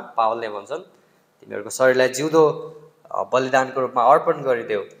 12 मा पावलले भन्छन् तिमीहरूको शरीरलाई जिउँदो बलिदानको रूपमा अर्पण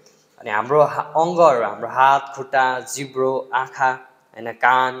गरिदेऊ। अनि हाम्रो अङ्गहरू, हाम्रो हात खुट्टा जिब्रो आँखा होइन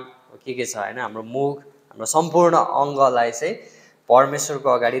कान के छ होइन, हाम्रो मुख, हाम्रो सम्पूर्ण अङ्गलाई चाहिँ परमेश्वरको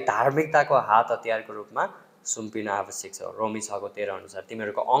अगाडि धार्मिकताको हात हतियारको रूपमा सुम्पिन आवश्यक छ। रोमी 6:13 अनुसार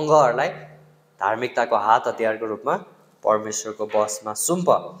तिमीहरूको अङ्गहरूलाई धार्मिकताको हात हतियारको रूपमा परमेश्वरको बसमा सुम्प।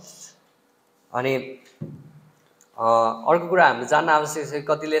 अनि अर्को कुरा हामीले जान्न आवश्यक छ,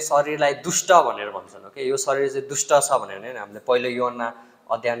 कतिले शरीरलाई दुष्ट भनेर भन्छन्। ओके, यो शरीर चाहिँ दुष्ट छ भनेर हामीले पहिलो योहन्ना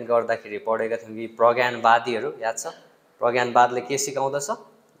अध्ययन गर्दाखेरि पढेका थियौँ कि प्रज्ञानवादीहरू याद छ, प्रज्ञानवादले के सिकाउँदछ,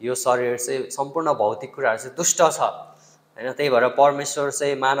 यो शरीर चाहिँ सम्पूर्ण भौतिक कुराहरू चाहिँ दुष्ट छ होइन, त्यही भएर परमेश्वर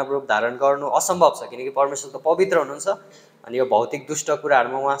चाहिँ मानव रूप धारण गर्नु असम्भव छ, किनकि परमेश्वर त पवित्र हुनुहुन्छ अनि यो भौतिक दुष्ट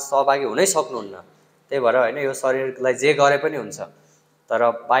कुराहरूमा उहाँ सहभागी हुनै सक्नुहुन्न। त्यही भएर होइन यो शरीरलाई जे गरे पनि हुन्छ, तर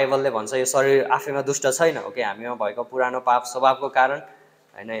बाइबलले भन्छ यो शरीर आफैमा दुष्ट छैन। ओके, हामीमा भएको पुरानो पाप स्वभावको कारण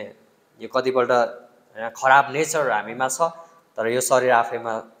हैन यो कतिपल्ट हैन खराब नेचर हामीमा छ तर यो शरीर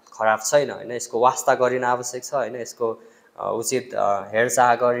आफैमा खराब छैन हैन यसको वास्ता गरिन आवश्यक छ हैन यसको उचित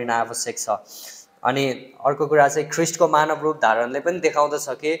हेरचाह गरिन आवश्यक छ अनि अर्को कुरा चाहिँ ख्रीष्टको मानव रूप धारणले पनि देखाउँदछ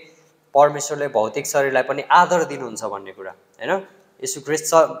कि परमेश्वरले भौतिक शरीरलाई पनि आदर दिनुहुन्छ भन्ने कुरा हैन येशू ख्रीष्ट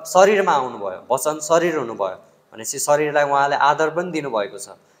शरीरमा आउनुभयो वचन शरीर हुनुभयो भनेपछि शरीरलाई उहाँले आदर पनि दिनुभएको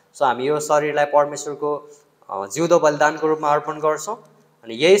छ सो हामी यो शरीरलाई परमेश्वरको जिउँदो बलिदानको रूपमा अर्पण गर्छौं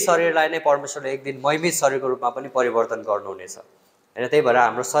अनि यही शरीरलाई नै परमेश्वरले एक दिन महिमित शरीरको रूपमा पनि परिवर्तन गर्नुहुनेछ हैन त्यही भएर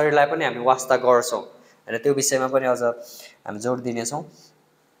हाम्रो शरीरलाई पनि हामी वास्ता गर्छौं हैन त्यो विषयमा पनि अझ हामी जोड दिनेछौं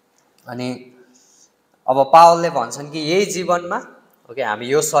अनि अब पावलले भन्छन् कि यही जीवनमा ओके हामी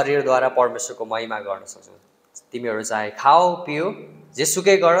यो शरीरद्वारा परमेश्वरको महिमा गर्न सक्छौं तिमीहरू चाहे खाओ पियो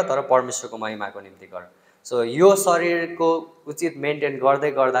जेसुकै गर तर परमेश्वरको महिमाको निम्ति गर सो यो शरीरको उचित मेन्टेन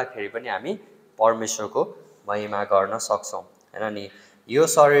गर्दै गर्दाखेरि पनि हामी परमेश्वरको महिमा गर्न सक्छौं हैन अनि यो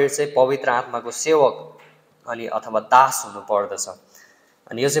शरीर चाहिँ पवित्र आत्माको सेवक अनि अथवा दास हुनु पर्दछ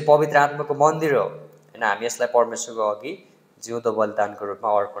अनि यो चाहिँ पवित्र आत्माको मन्दिर हो हैन हामी यसलाई परमेश्वरको अघि जिउँदो बलिदानको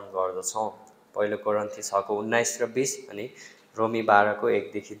रूपमा अर्पण गर्दछौं पहिलो कोरिन्थी 6 को 19 र 20 अनि रोमी 12 को 1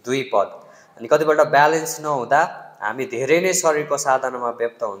 देखि 2 पद अनि कतिपल्ट ब्यालेन्स नहुँदा हामी धेरै नै शरीरको साधनामा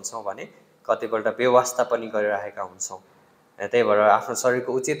व्यक्त हुन्छौं भने कतिपल्ट बेवास्ता पनि गरिरहेका हुन्छौं त्यही भएर आफ्नो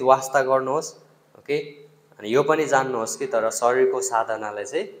शरीरको उचित वास्ता गर्नुहोस् ओके अनि यो पनि जान्नुहोस् कि तर शरीरको साधनाले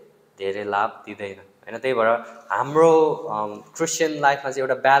चाहिँ धेरै लाभ दिदैन हैन त्यही भएर हाम्रो क्रिस्चियन लाइफमा चाहिँ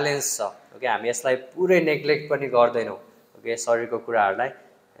एउटा ब्यालेन्स छ ओके हामी यसलाई पुरै नेग्लेक्ट पनि गर्दैनौं ओके शरीरको कुराहरुलाई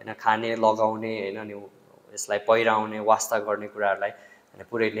हैन खाने लगाउने हैन अनि यसलाई पहिराउने वास्ता गर्ने कुराहरुलाई हैन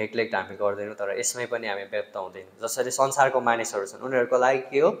पुरै नेग्लेक्ट हामी गर्दैनौं तर यसमै पनि हामी व्यक्त हुँदैनौं जसरी संसारको मानिसहरु छन् उनीहरुको लागि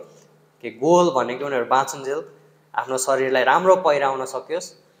के हो के गोल भनेको उनीहरु बाँचुन्जेल आफ्नो शरीरलाई राम्रो पहिराउन सकियोस्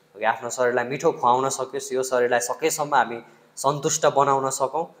ओके आफ्नो शरीरलाई मिठो खुवाउन सकियोस् यो शरीरलाई सकेसम्म हामी सन्तुष्ट बनाउन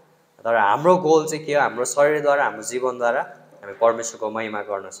सकौं तर हाम्रो गोल चाहिँ के हो हाम्रो शरीरद्वारा हाम्रो जीवनद्वारा हामी परमेश्वरको महिमा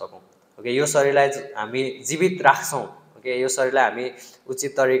गर्न सकौं ओके यो शरीरलाई हामी जीवित राख्छौं ओके यो शरीरलाई हामी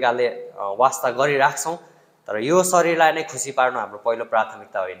उचित तरिकाले वास्ता गरिराख्छौं तर यो शरीरलाई नै खुसी पार्नु हाम्रो पहिलो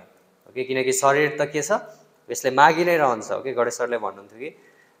प्राथमिकता होइन ओके किनकि शरीर त के छ यसले मागि नै रहन्छ ओके गणेशहरुले भन्नुहुन्थ्यो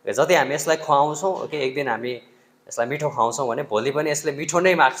कि जति हामी यसलाई खुवाउँछौं ओके एक दिन हामी यसलाई मिठो खुवाउँछौं भने भोलि पनि यसले मिठो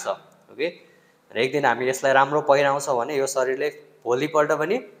नै माग्छ ओके र एक दिन हामी यसलाई राम्रो पहिराउँछौं भने यो शरीरले भोलिपल्ट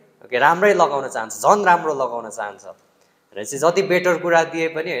पनि ओके राम्रै लगाउन चाहन्छ झन् राम्रो लगाउन चाहन्छ र चाहिँ जति बेटर कुरा दिए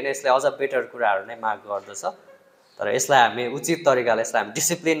पनि हैन यसले अझ बेटर कुराहरु नै माग गर्दछ तर यसलाई हामी उचित तरिकाले यसलाई हामी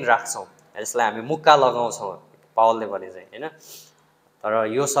डिसिप्लिन राख्छौं यसलाई हामी मुक्का लगाउँछौं पावलले भने चाहिँ हैन तर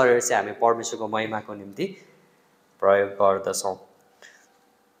यो शरीर चाहिँ हामी परमेश्वरको महिमाको निम्ति प्रयोग गर्दछौं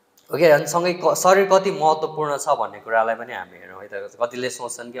ओके अनि सँगै शरीर कति महत्त्वपूर्ण छ भन्ने कुरालाई पनि हामी हेरौँ है त कतिले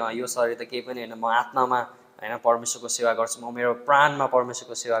सोच्छन् कि यो शरीर त केही पनि हैन म आत्मामा हैन परमेश्वरको सेवा गर्छु म मेरो प्राणमा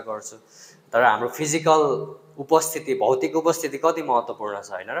परमेश्वरको सेवा गर्छु तर हाम्रो फिजिकल उपस्थिति भौतिक उपस्थिति कति महत्त्वपूर्ण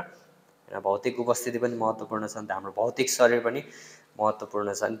छ हैन र हैन भौतिक उपस्थिति पनि महत्त्वपूर्ण छ नि त हाम्रो भौतिक शरीर पनि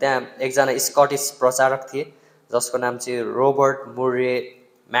महत्त्वपूर्ण छ अनि त्यहाँ एकजना स्कटिश प्रचारक थिए जसको नाम चाहिँ रोबर्ट मुरे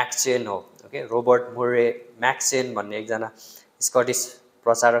म्याक्सेन हो ओके रोबर्ट मुरे म्याक्सेन भन्ने एकजना स्कटिश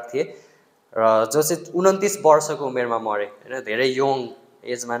प्रचारक थिए र जो चाहिँ 29 वर्षको उमेरमा मरे हैन धेरै यङ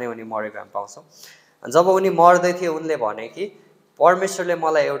एजमा नै उनी मरेको हामी पाउँछौं अनि जब उनी मर्दै थिए उनले भने कि परमेश्वरले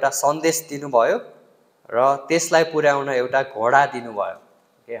मलाई एउटा सन्देश दिनुभयो र त्यसलाई पुर्याउन एउटा घोडा दिनुभयो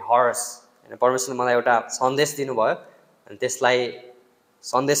ओके हर्स हैन परमेश्वरले मलाई एउटा सन्देश दिनुभयो अनि त्यसलाई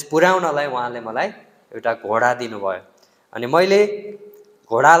सन्देश पुर्याउनलाई उहाँले मलाई एउटा घोडा दिनुभयो अनि मैले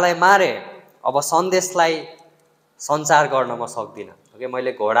घोडालाई मारे अब सन्देशलाई सञ्चार गर्न म सक्दिन ओके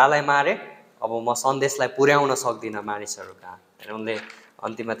मैले घोडालाई मारे अब म सन्देशलाई पुर्याउन सक्दिन मानिसहरु कहाँ हैन उनले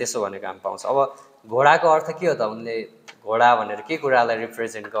अन्तिममा त्यसो भनेको हामी पाउँछ अब घोडाको अर्थ के हो त उनले घोडा भनेर के कुरालाई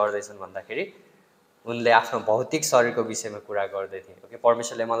रिप्रेजेन्ट गर्दैछन् भन्दाखेरि उनले आफ्नो भौतिक शरीरको विषयमा कुरा गर्दै थिए ओके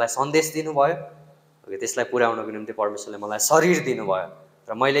परमेश्वरले मलाई सन्देश दिनुभयो ओके त्यसलाई पुर्याउनको निम्ति परमेश्वरले मलाई शरीर दिनुभयो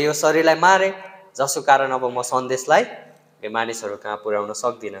र मैले यो शरीरलाई मारे जसको कारण अब म सन्देशलाई मानिसहरु कहाँ पुर्याउन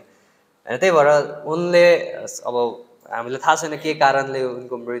सक्दिन हैन त्यही भएर उनले अब हामीले थाहा छैन के कारणले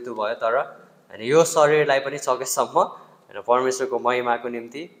उनको मृत्यु भयो तर हैन यो शरीरलाई पनि सकेसम्म हैन परमेश्वरको महिमाको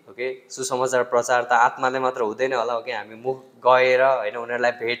निम्ति ओके सुसमाचार प्रचार त आत्माले मात्र हुँदैन होला ओके हामी मुख गएर हैन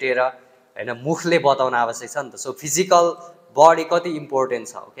उनीहरुलाई भेटेर हैन मुखले बताउन आवश्यक छ नि त सो फिजिकल बडी कति इम्पोर्टेन्ट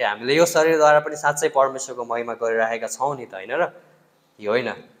छ ओके हामीले यो शरीरद्वारा पनि साच्चै परमेश्वरको महिमा गरिरहेका छौं नि त हैन र कि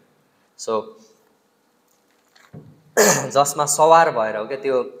होइन सो जसमा सवार भएर हो के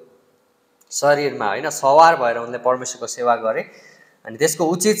त्यो शरीरमा हैन सवार भएर उनले परमेश्वरको सेवा गरे अनि त्यसको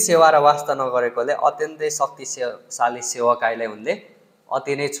उचित सेवा र वास्ता नगरेकोले अत्यन्तै शक्तिशाली सेवकाईलाई उनले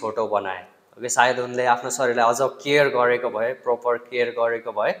अति नै छोटो बनाए ओके सायद उनले आफ्नो शरीरलाई अझ केयर गरेको भए प्रपर केयर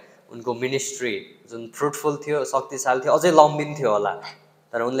गरेको भए उनको मिनिस्ट्री जुन फ्रुटफुल थियो शक्तिशाली थियो अझै लम्बिन्थ्यो होला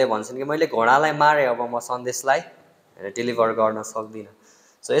तर उनले भन्छन् कि मैले घोडालाई मारेँ अब म सन्देशलाई डेलिभर गर्न सक्दिनँ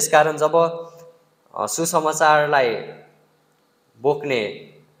सो यसकारण जब सुसमाचारलाई बोक्ने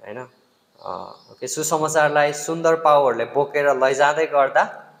हैन ओके सुसमाचारलाई सुन्दर पाउहरूले बोकेर लैजाँदै गर्दा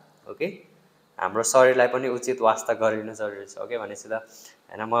ओके हाम्रो शरीरलाई पनि उचित वास्ता गरिनु जरुरी छ ओके भनेपछि त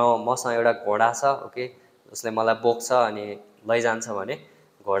हैन मसँग एउटा घोडा छ ओके उसले मलाई बोक्छ अनि लैजान्छ भने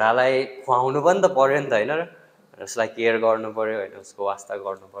घोडालाई खुवाउनु पनि त पर्यो नि त हैन उसलाई केयर गर्नु पर्यो हैन उसको वास्ता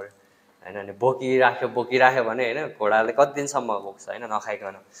गर्नु पर्यो हैन अनि बोकिराख्यो भने हैन घोडाले कति दिनसम्म बोक्छ हैन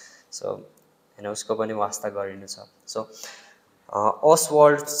नखाइकन सो हैन उसको पनि वास्ता गरिनु छ सो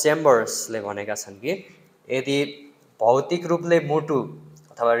ओसवाल्ड चेम्बर्सले भनेका छन् कि यदि भौतिक रूपले मुटु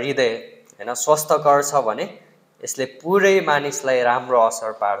अथवा हृदय हैन स्वस्थकर छ भने यसले पुरै मानिसलाई राम्रो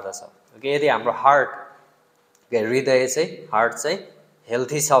असर पार्दछ ओके यदि हाम्रो हृदय चाहिँ हार्ट चाहिँ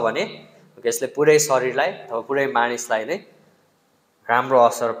हेल्थी छ भने यसले पुरै शरीरलाई अथवा पुरै मानिसलाई नै राम्रो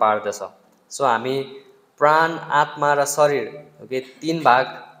असर पार्दछ सो हामी प्राण आत्मा र शरीर ओके तीन भाग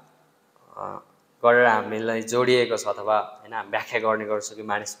गरेर हामीलाई जोडिएको छ अथवा हैन हामी व्याख्या गर्ने गर्छौँ कि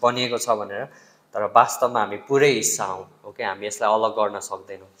मानिस बनिएको छ भनेर तर वास्तवमा हामी पुरै हिस्सा हौं ओके हामी यसलाई अलग गर्न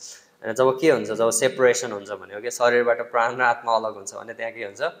सक्दैनौं हैन जब के हुन्छ जब सेपरेसन हुन्छ भने ओके शरीरबाट प्राण र आत्मा अलग हुन्छ भने त्यहाँ के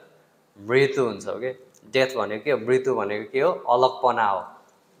हुन्छ मृत्यु हुन्छ ओके डेथ भनेको के हो मृत्यु भनेको के हो अलगपना हो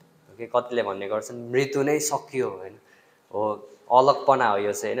ओके कतिले भन्ने गर्छन् मृत्यु नै सकियो हैन हो अलगपना हो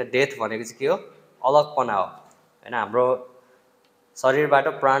यो चाहिँ हैन डेथ भनेको चाहिँ के हो अलगपना हो हैन हाम्रो शरीरबाट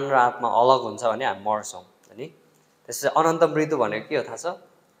प्राण र आत्मा अलग हुन्छ भने हामी मर्छौं अनि त्यसैले अनन्त मृत्यु भनेको के हो थाहा छ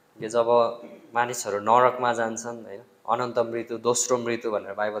कि जब मानिसहरू नरकमा जान्छन् हैन अनन्त मृत्यु दोस्रो मृत्यु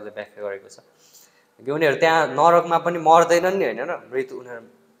भनेर बाइबलले व्याख्या गरेको छ कि उनीहरू त्यहाँ नरकमा पनि मर्दैनन् नि हैन र मृत्यु उनीहरू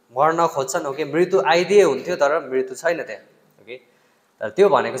मर्न खोज्छन् ओके मृत्यु आइदिए हुन्थ्यो तर मृत्यु छैन त्यहाँ ओके तर त्यो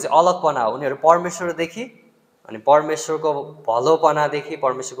भनेको चाहिँ अलगपना हो उनीहरू परमेश्वरदेखि अनि परमेश्वरको भलोपनादेखि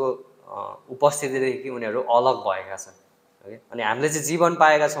परमेश्वरको उपस्थितिदेखि उनीहरू अलग भएका छन् ओके अनि हामीले चाहिँ जीवन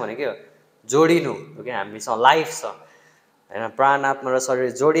पाएका छौं भने के हो जोडिनु ओके हामीसँग लाइफ छ हैन प्राण आत्मा र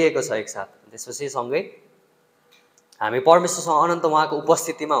शरीर जोडिएको छ एकसाथ त्यसपछि सँगै हामी परमेश्वरसँग अनन्त उहाँको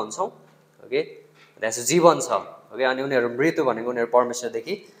उपस्थितिमा हुन्छौं ओके त्यसपछि जीवन छ ओके अनि उनीहरू मृत्यु भनेको उनीहरू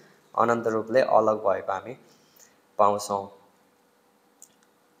परमेश्वरदेखि अनन्त रूपले अलग भएको हामी पाउँछौं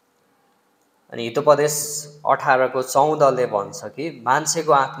अनि हितोपदेश 18:14 ले भन्छ कि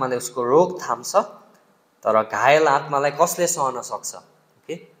मान्छेको आत्माले उसको रोग थाम्छ तर घायल आत्मालाई कसले सहन सक्छ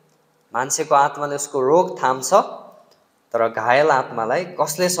ओके मान्छेको आत्माले उसको रोग थाम्छ तर घायल आत्मालाई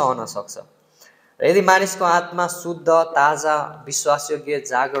कसले सहन सक्छ र यदि मानिसको आत्मा शुद्ध ताजा विश्वासयोग्य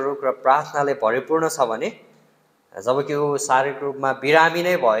जागरुक र प्रार्थनाले भरिपूर्ण छ भने जबकि ऊ शारीरिक रूपमा बिरामी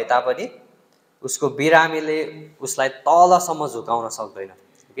नै भए तापनि उसको बिरामीले उसलाई तलसम्म झुकाउन सक्दैन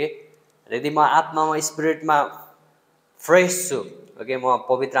ओके यदि म आत्मामा स्पिरिटमा फ्रेश छु ओके म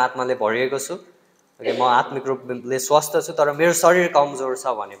पवित्र आत्माले भरिएको छु ओके म आत्मिक रूपले स्वस्थ छु तर मेरो शरीर कमजोर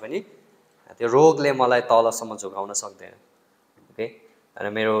छ भने पनि त्यो रोगले मलाई तलसम्म झुकाउन सक्दैन ओके र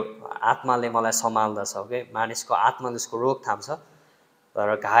मेरो आत्माले मलाई सम्हाल्दछ ओके मानिसको आत्माले उसको रोग थाम्छ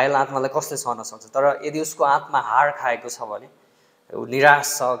तर घायल आत्मालाई कसले सहन सक्छ तर यदि उसको आत्मा हार खाएको छ भने ऊ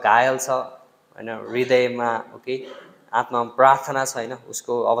निराश छ घायल छ हैन हृदयमा ओके आत्मामा प्रार्थना छैन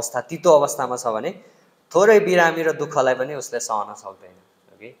उसको अवस्था तितो अवस्थामा छ भने थोरै बिरामी र दुःखलाई पनि उसले सहन सक्दैन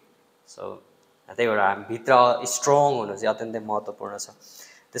ओके सो त्यही भएर हामी भित्र स्ट्रङ हुनु चाहिँ अत्यन्तै महत्त्वपूर्ण छ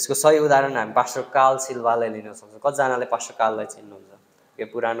त्यसको सही उदाहरण हामी पास्टर काल सिल्वाले लिन सक्छौं कतिजनाले पास्टर काललाई चिन्नुहुन्छ के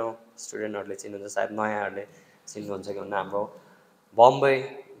पुरानो स्टुडेन्टहरूले चिन्नुहुन्छ सायद नयाँहरूले चिन्नुहुन्छ कि भन्दा हाम्रो बम्बई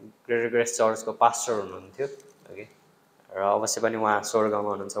ग्रेटर ग्रेस चर्चको पास्टर हुनुहुन्थ्यो ओके र अवश्य पनि उहाँ स्वर्गमा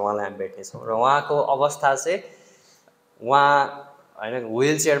हुनुहुन्छ उहाँलाई हामी भेट्नेछौँ र उहाँको अवस्था चाहिँ उहाँ हैन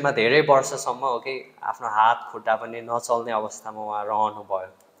व्हील चेयरमा धेरै वर्षसम्म ओके आफ्नो हात खुट्टा पनि नचल्ने अवस्थामा उहाँ रहनु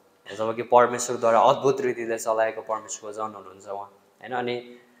भयो जबकि परमेश्वरद्वारा अद्भुत रीतिले चलाएको परमेश्वरको जन हुनुहुन्छ उहाँ हैन अनि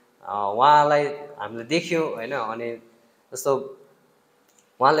उहाँलाई हामीले देख्यौं हैन अनि जस्तो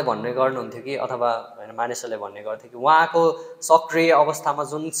उहाँले भन्ने गर्नुहुन्थ्यो कि अथवा हैन मानिसहरूले भन्ने गर्थे कि उहाँको सक्रिय अवस्थामा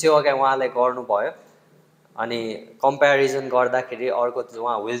जुन सेवा उहाँले गर्नुभयो अनि कम्प्यारिजन गर्दाखेरि अर्को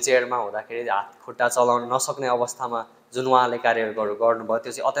उहाँ व्हील चेयरमा हुँदाखेरि हात खुट्टा चलाउन नसक्ने अवस्थामा जुन उहाँले कार्यहरू गर्नुभयो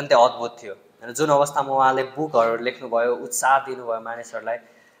त्यो चाहिँ अत्यन्तै अद्भुत थियो हैन जुन अवस्थामा उहाँले बुकहरू लेख्नुभयो उत्साह दिनुभयो मानिसहरूलाई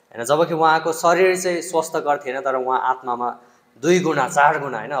हैन जबकि उहाँको शरीर चाहिँ स्वस्थकर थिएन तर उहाँ आत्मामा 2 गुणा 4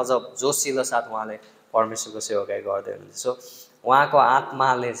 गुणा हैन अझ जोसिलो साथ उहाँले परमेश्वरको सेवाकाई गर्दै हुनुहुन्छ सो उहाँको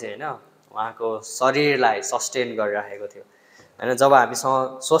आत्माले चाहिँ हैन उहाँको शरीरलाई सस्टेन गरिराखेको थियो हैन जब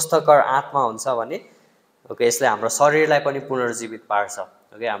हामीसँग स्वस्थकर आत्मा हुन्छ भने ओके यसले हाम्रो शरीरलाई पनि पुनर्जीवित पार्छ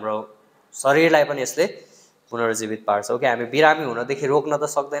ओके हाम्रो शरीरलाई पनि यसले पुनर्जीवित पार्छ। ओके, हामी बिरामी हुनदेखि रोक्न त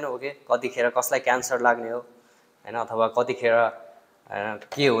सक्दैनौँ। ओके, कतिखेर कसलाई क्यान्सर लाग्ने हो होइन, अथवा कतिखेर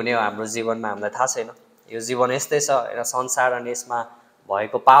के हुने हो हाम्रो जीवनमा हामीलाई थाहा छैन। यो जीवन यस्तै छ होइन, संसार अनि यसमा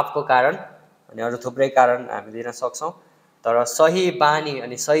भएको पापको कारण अनि अरू थुप्रै कारण हामी दिन सक्छौँ। तर सही बानी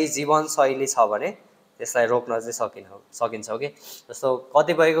अनि सही जीवनशैली छ भने त्यसलाई रोक्न चाहिँ सकिन्छ। ओके, जस्तो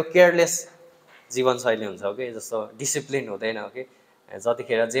कतिपयको केयरलेस जीवनशैली हुन्छ। ओके, जस्तो डिसिप्लिन हुँदैन। ओके,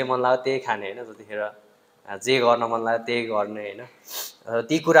 जतिखेर जे मन लाग्यो त्यही खाने होइन, जतिखेर जे गर्न मन लाग्यो त्यही गर्ने होइन,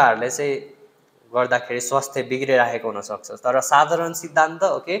 ती कुराहरूले चाहिँ गर्दाखेरि स्वास्थ्य बिग्रिरहेको हुनसक्छ। तर साधारण सिद्धान्त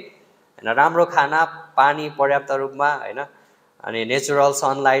ओके होइन, राम्रो खाना पानी पर्याप्त रूपमा होइन, अनि नेचुरल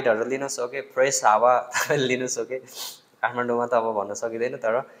सनलाइटहरू लिनुहोस्। ओके, फ्रेस हावा तपाईँले लिनुहोस्। ओके, काठमाडौँमा त अब भन्न सकिँदैन,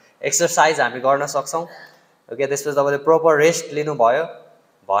 तर एक्सर्साइज हामी गर्न सक्छौँ। ओके, त्यसपछि तपाईँले प्रोपर रेस्ट लिनुभयो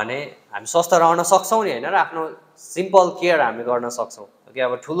भने हामी स्वस्थ रहन सक्छौँ नि होइन, र आफ्नो सिम्पल केयर हामी गर्न सक्छौँ। ओके,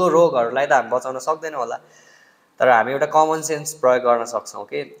 अब ठुलो रोगहरूलाई त हामी बचाउन सक्दैनौँ होला, तर हामी एउटा कमन सेन्स प्रयोग गर्न सक्छौँ।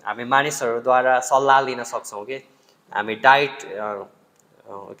 कि हामी मानिसहरूद्वारा सल्लाह लिन सक्छौँ कि हामी डाइट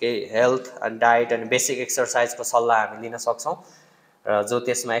ओके हेल्थ अनि डाइट अनि बेसिक एक्सर्साइजको सल्लाह हामी लिन सक्छौँ, र जो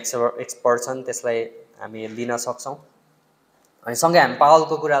त्यसमा एक्सपर्ट छन् त्यसलाई हामी लिन सक्छौँ। अनि सँगै हामी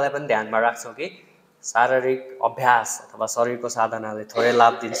पावलको कुरालाई पनि ध्यानमा राख्छौँ कि शारीरिक अभ्यास अथवा शरीरको साधनाले थोरै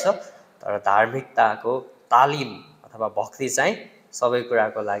लाभ दिन्छ, तर धार्मिकताको तालिम अथवा भक्ति चाहिँ सबै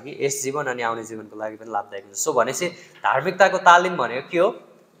कुराको लागि यस जीवन अनि आउने जीवनको लागि पनि लाभदायक हुन्छ। सो भनेपछि धार्मिकताको तालिम भनेको के हो?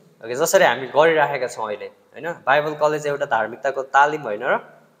 ओके, जसरी हामी गरिराखेका छौँ अहिले होइन, बाइबल कलेज एउटा धार्मिकताको तालिम होइन र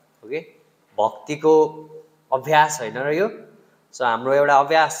ओके भक्तिको अभ्यास होइन र यो। सो हाम्रो एउटा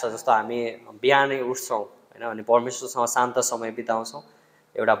अभ्यास छ, जस्तो हामी बिहानै उठ्छौँ होइन, अनि परमेश्वरसँग शान्त समय बिताउँछौँ,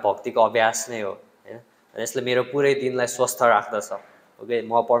 एउटा भक्तिको अभ्यास नै हो होइन। यसले मेरो पुरै दिनलाई स्वस्थ राख्दछ। ओके,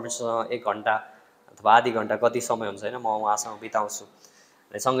 म परमेश्वरसँग 1 घन्टा अथवा आधी घन्टा कति समय हुन्छ होइन, म उहाँसँग बिताउँछु।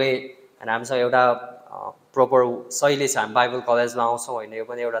 अनि सँगै हामीसँग एउटा प्रोपर शैली छ, हामी बाइबल कलेजमा आउँछौँ होइन, यो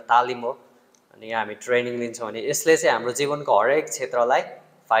पनि एउटा तालिम हो। अनि यहाँ हामी ट्रेनिङ लिन्छौँ भने यसले चाहिँ हाम्रो जीवनको हरेक क्षेत्रलाई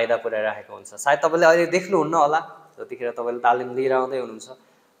फाइदा पुर्याइरहेको हुन्छ। सायद तपाईँले अहिले देख्नुहुन्न होला जतिखेर तपाईँले तालिम लिइरहँदै हुनुहुन्छ,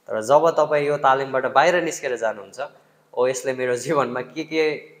 तर जब तपाईँ यो तालिमबाट बाहिर निस्केर जानुहुन्छ, ओ यसले मेरो जीवनमा के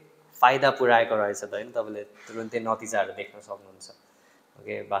फाइदा पुर्याएको रहेछ त होइन, तपाईँले तुरुन्तै नतिजाहरू देख्न सक्नुहुन्छ।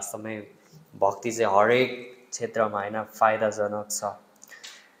 ओके, वास्तवमै भक्ति चाहिँ हरेक क्षेत्रमा होइन फाइदाजनक छ।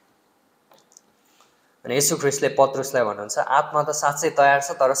 अनि येशू ख्रीष्टले पत्रुसलाई भन्नुहुन्छ आत्मा त साँच्चै तयार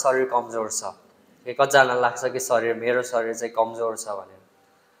छ तर शरीर कमजोर छ। कतिजनालाई लाग्छ कि मेरो शरीर चाहिँ कमजोर छ भनेर।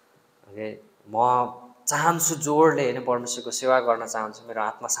 ओके, म चाहन्छु जोडले होइन परमेश्वरको सेवा गर्न चाहन्छु, मेरो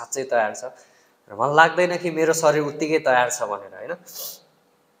आत्मा साँच्चै तयार छ, र मलाई लाग्दैन कि मेरो शरीर उत्तिकै तयार छ भनेर होइन।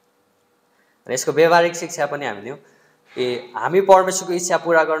 अनि यसको व्यवहारिक शिक्षा पनि हामी दियौँ कि हामी परमेश्वरको इच्छा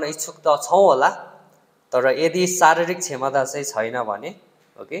पुरा गर्न इच्छुक त छौँ होला, तर यदि शारीरिक क्षमता चाहिँ छैन भने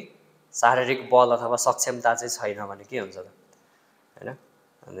ओके शारीरिक बल अथवा सक्षमता चाहिँ छैन भने के हुन्छ त होइन।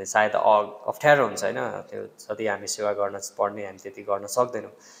 अनि सायद अप्ठ्यारो हुन्छ होइन, त्यो जति हामी सेवा गर्न पर्ने हामी त्यति गर्न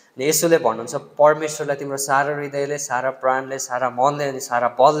सक्दैनौँ। अनि यसोले भन्नुहुन्छ परमेश्वरलाई तिम्रो सारा हृदयले, सारा प्राणले, सारा मनले अनि सारा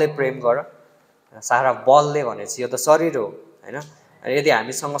बलले प्रेम गर। सारा बलले भनेपछि यो त शरीर हो होइन। यदि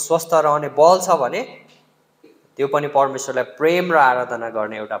हामीसँग स्वस्थ रहने बल छ भने त्यो पनि परमेश्वरलाई प्रेम र आराधना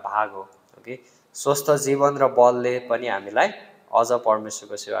गर्ने एउटा भाग हो। ओके, स्वस्थ जीवन र बलले पनि हामीलाई अझ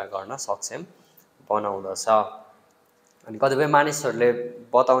परमेश्वरको सेवा गर्न सक्षम बनाउँदछ। अनि कतिपय मानिसहरूले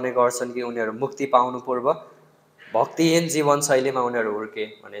बताउने गर्छन् कि उनीहरू मुक्ति पाउनु पूर्व भक्तिहीन जीवनशैलीमा उनीहरू हुर्के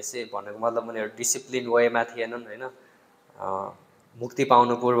भनेपछि भन्नुको मतलब उनीहरू डिसिप्लिन वेमा थिएनन् होइन। मुक्ति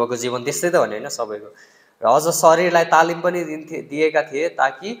पाउनु पूर्वको जीवन त्यस्तै त भने होइन सबैको, र अझ शरीरलाई तालिम पनि दिएका थिए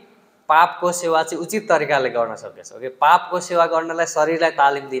ताकि पापको सेवा चाहिँ उचित तरिकाले गर्न सकियोस्। ओके, पापको सेवा गर्नलाई शरीरलाई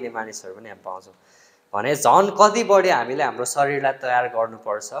तालिम दिने मानिसहरू पनि हामी पाउँछौँ भने झन् कति बढी हामीले हाम्रो शरीरलाई तयार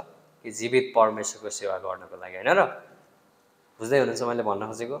गर्नुपर्छ कि जीवित परमेश्वरको सेवा गर्नको लागि होइन र। बुझ्दै हुनुहुन्छ मैले भन्न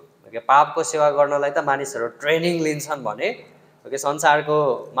खोजेको? ओके, पापको सेवा गर्नलाई त मानिसहरू ट्रेनिङ लिन्छन् भने ओके संसारको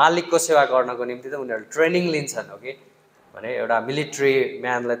मालिकको सेवा गर्नको निम्ति त उनीहरू ट्रेनिङ लिन्छन्। ओके, भने एउटा मिलिट्री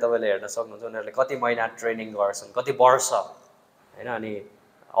म्यानलाई तपाईँले हेर्न सक्नुहुन्छ, उनीहरूले कति महिना ट्रेनिङ गर्छन्, कति वर्ष होइन। अनि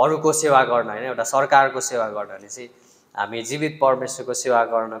अरूको सेवा गर्न होइन, एउटा सरकारको सेवा गर्न भने चाहिँ हामी जीवित परमेश्वरको सेवा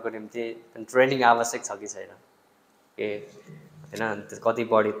गर्नको निम्ति ट्रेनिङ आवश्यक छ कि छैन ए होइन, कति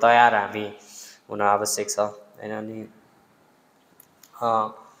बढी तयार हामी हुन आवश्यक छ होइन। अनि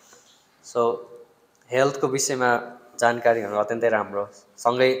सो हेल्थको विषयमा जानकारी हुनु अत्यन्तै राम्रो।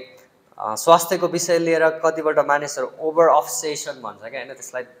 सँगै स्वास्थ्यको विषय लिएर कतिपल्ट मानिसहरू ओभर अब्सेसन भन्छ क्या होइन,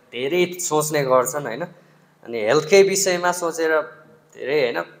 त्यसलाई धेरै सोच्ने गर्छन् होइन। अनि हेल्थकै विषयमा सोचेर धेरै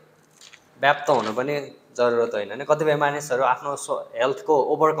होइन व्याप्त हुनु पनि जरुरत होइन होइन। कतिपय मानिसहरू आफ्नो हेल्थको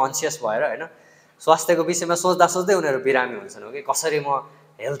ओभर कन्सियस भएर होइन स्वास्थ्यको विषयमा सोच्दा सोच्दै उनीहरू बिरामी हुन्छन्। हो कि कसरी म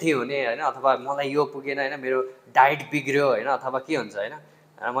हेल्थी हुने होइन, अथवा मलाई यो पुगेन होइन, मेरो डाइट बिग्रियो होइन, अथवा के हुन्छ होइन,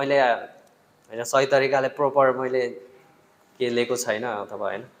 मैले होइन सही तरिकाले प्रोपर मैले के लिएको छैन, अथवा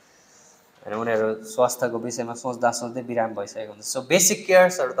होइन होइन उनीहरू स्वास्थ्यको विषयमा सोच्दा सोच्दै बिराम भइसकेको हुन्छ। सो बेसिक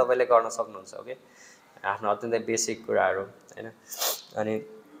केयर्सहरू तपाईँले गर्न सक्नुहुन्छ। ओके, आफ्नो अत्यन्तै बेसिक कुराहरू होइन। अनि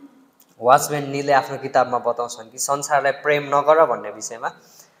वाचम्यान नीले आफ्नो किताबमा बताउँछन् कि संसारलाई प्रेम नगर भन्ने विषयमा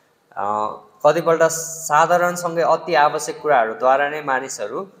कतिपल्ट साधारणसँगै अति आवश्यक कुराहरूद्वारा नै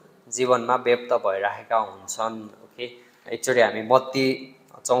मानिसहरू जीवनमा व्यक्त भइरहेका हुन्छन्। ओके, एकचोटि हामी मत्ती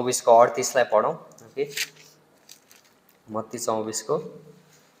 24:38 पढौँ। ओके, मत्ती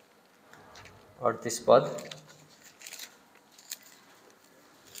 24:38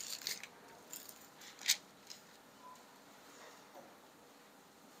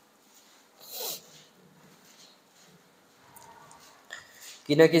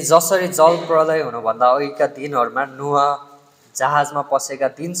 किनकि जसरी जल प्रलय हुनुभन्दा अघिका दिनहरूमा नुहा जहाजमा पसेका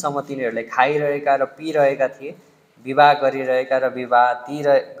दिनसम्म तिनीहरूले खाइरहेका र पिइरहेका थिए, विवाह गरिरहेका र विवाह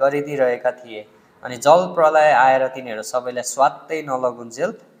गरिदिरहेका थिए, अनि जल प्रलय आएर तिनीहरू सबैलाई स्वात्तै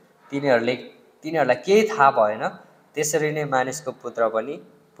नलगुन्जेल तिनीहरूलाई केही थाहा भएन। त्यसरी नै मानिसको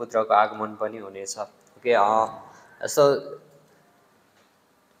पुत्रको आगमन पनि हुनेछ। ओके, यस्तो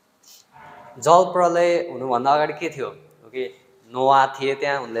जल प्रलय हुनुभन्दा अगाडि के थियो? ओके, नोआ थिए,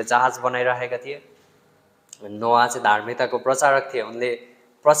 त्यहाँ उनले जहाज बनाइरहेका थिए। नोआ चाहिँ धार्मिकताको प्रचारक थिए, उनले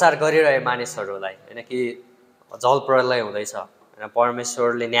प्रचार गरिरहे मानिसहरूलाई होइन कि जल प्रलय हुँदैछ होइन,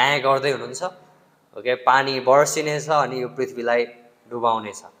 परमेश्वरले न्याय गर्दै हुनुहुन्छ। ओके, पानी बर्सिनेछ अनि यो पृथ्वीलाई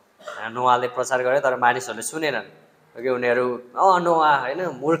डुबाउनेछ। नोआले प्रचार गरे तर मानिसहरूले सुनेनन्। ओके, उनीहरू नोआ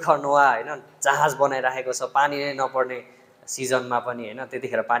होइन, मूर्ख नोआ होइन, जहाज बनाइराखेको छ, पानी नै नपर्ने सिजनमा पनि होइन,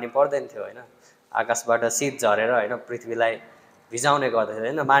 त्यतिखेर पानी पर्दैन थियो होइन, आकाशबाट शीत झरेर होइन पृथ्वीलाई भिजाउने गर्दथ्यो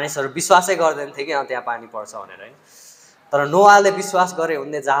होइन, मानिसहरू विश्वासै गर्दैन थिए कि त्यहाँ पानी पर्छ भनेर होइन। तर नोआले विश्वास गरे,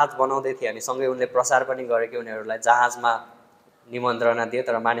 उनले जहाज बनाउँदै थिए अनि सँगै उनले प्रचार पनि गरे कि उनीहरूलाई जहाजमा निमन्त्रणा दिए,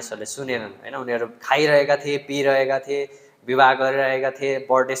 तर मानिसहरूले सुनेनन् होइन। उनीहरू खाइरहेका थिए, पिइरहेका थिए, विवाह गरिरहेका थिए,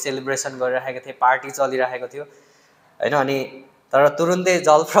 बर्थडे सेलिब्रेसन गरिरहेका थिए, पार्टी चलिरहेको थियो होइन। अनि तर तुरुन्तै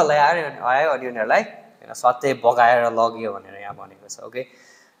जल प्रलय आयो अनि उनीहरूलाई सत्य बगाएर लग्यो भनेर यहाँ भनेको छ। ओके,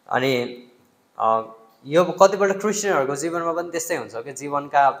 अनि यो कतिपल्ट क्रिस्चियनहरूको जीवनमा पनि त्यस्तै हुन्छ कि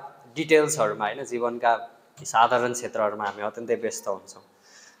जीवनका डिटेल्सहरूमा होइन, जीवनका साधारण क्षेत्रहरूमा हामी अत्यन्तै व्यस्त हुन्छौँ।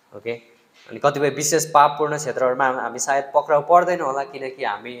 ओके, अनि कतिपय विशेष पापपूर्ण क्षेत्रहरूमा हामी सायद पक्राउ पर्दैनौँ होला किनकि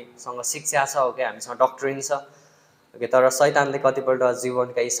हामीसँग शिक्षा छ। ओके, हामीसँग डक्ट्रिन छ। ओके, तर शैतानले कतिपल्ट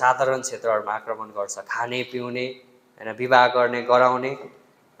जीवनका यी साधारण क्षेत्रहरूमा आक्रमण गर्छ, खाने पिउने होइन, विवाह गर्ने गराउने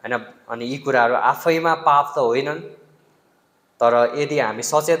होइन। अनि यी कुराहरू आफैमा पाप त होइनन्, तर यदि हामी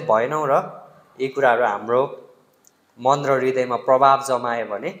सचेत भएनौँ र यी कुराहरू हाम्रो मन र हृदयमा प्रभाव जमाए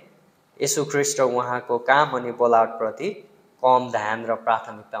भने येशू ख्रीष्ट र उहाँको काम अनि बोलावटप्रति कम ध्यान र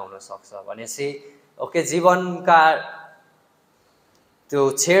प्राथमिकता हुनसक्छ भनेपछि। ओके, जीवनका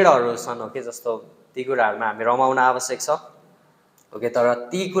त्यो छेडहरू छन्। ओके, जस्तो ती कुराहरूमा हामी रमाउन आवश्यक छ। ओके, तर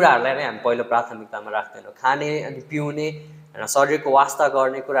ती कुराहरूलाई नै हामी पहिलो प्राथमिकतामा राख्दैनौँ। खाने अनि पिउने होइन, शरीरको वास्ता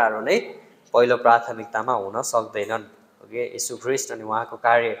गर्ने कुराहरू नै पहिलो प्राथमिकतामा हुन सक्दैनन्। ओके, येशू ख्रीष्ट अनि उहाँको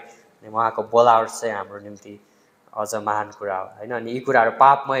कार्य अनि उहाँको बोलावट चाहिँ हाम्रो निम्ति अझ महान कुरा हो होइन। अनि यी कुराहरू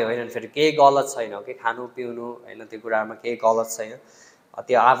पापमय होइनन्, फेरि केही गलत छैन। ओके, खानु पिउनु होइन, त्यो कुराहरूमा केही गलत छैन,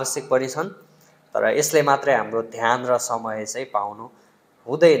 अति आवश्यक पनि छन्, तर यसले मात्रै हाम्रो ध्यान र समय चाहिँ पाउनु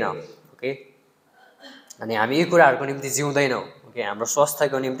हुँदैन। ओके, अनि हामी यी कुराहरूको निम्ति जिउँदैनौँ। ओके, हाम्रो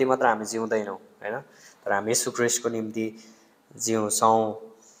स्वास्थ्यको निम्ति मात्र हामी जिउँदैनौँ होइन, तर हामी येशू ख्रीष्टको निम्ति जिउँछौँ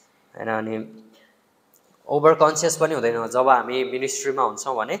होइन। अनि ओभर कन्सियस पनि हुँदैनौँ जब हामी मिनिस्ट्रीमा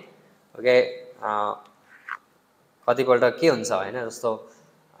हुन्छौँ भने। ओके, कतिपल्ट के हुन्छ होइन, जस्तो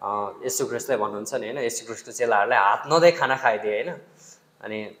येशू ख्रीष्टले भन्नुहुन्छ नि होइन, येशू ख्रीष्टको चेलाहरूलाई हात नधोइ खाना खाइदिए होइन।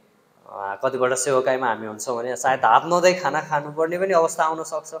 अनि कतिपल्ट सेवकाईमा हामी हुन्छौँ भने सायद हात नधोइ खाना खानुपर्ने पनि अवस्था आउन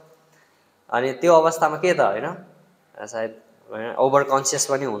सक्छ। अनि त्यो अवस्थामा के त होइन, सायद ओभर कन्सियस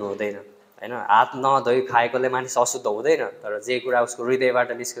पनि हुनु हुँदैन होइन। हात नधोइ खाएकोले मानिस अशुद्ध हुँदैन, तर जे कुरा उसको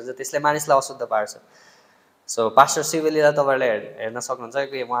हृदयबाट निस्किन्छ त्यसले मानिसलाई अशुद्ध पार्छ। सो पास्टर शिवेलीलाई तपाईँहरूले हेर्न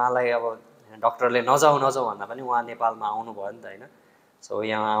सक्नुहुन्छ कि उहाँलाई अब डक्टरले नजाऊ भन्दा पनि उहाँ नेपालमा आउनुभयो नि त होइन। सो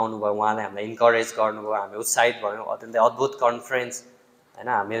यहाँ आउनुभयो, उहाँले हामीलाई इन्करेज गर्नुभयो, हामी उत्साहित भयौँ। अत्यन्तै अद्भुत कन्फरेन्स होइन,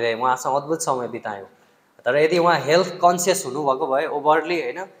 हामीले उहाँसँग अद्भुत समय बितायौँ। तर यदि उहाँ हेल्थ कन्सियस हुनुभएको भए ओभरली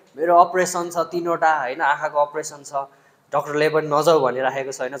होइन, मेरो अपरेसन छ 3वटा होइन, आँखाको अपरेसन छ, डक्टरले पनि नजाऊ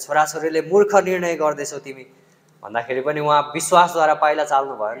भनिराखेको छैन, छोराछोरीले मूर्ख निर्णय गर्दैछौ तिमी भन्दाखेरि पनि उहाँ विश्वासद्वारा पाइला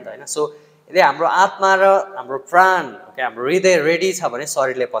चाल्नु भयो नि त होइन। सो यदि हाम्रो आत्मा र हाम्रो प्राण, हाम्रो हृदय रेडी छ भने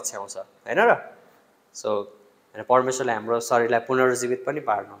शरीरले पछ्याउँछ होइन र। सो होइन परमेश्वरले हाम्रो शरीरलाई पुनरुज्जीवित पनि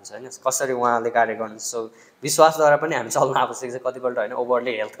पार्नुहुन्छ होइन कसरी उहाँले कार्य गर्नुहुन्छ। सो विश्वासद्वारा पनि हामी चल्न आवश्यक छ। कतिपल्ट होइन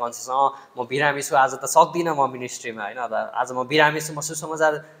ओभरली हेल्थ कन्सियस म बिरामी छु आज त सक्दिनँ म मिनिस्ट्रीमा होइन आज म बिरामी छु म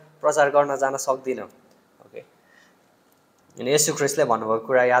सुसमाचार प्रचार गर्न जान सक्दिनँ। ओके अनि येशू ख्रीष्टले भन्नुभएको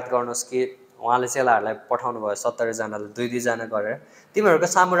कुरा याद गर्नुहोस् कि उहाँले चेलाहरूलाई पठाउनु भयो 70 जनाले 2-2 गरेर तिमीहरूको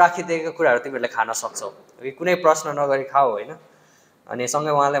सामु राखिदिएका कुराहरू तिमीहरूले खान सक्छौ कुनै प्रश्न नगरी खाऊ होइन। अनि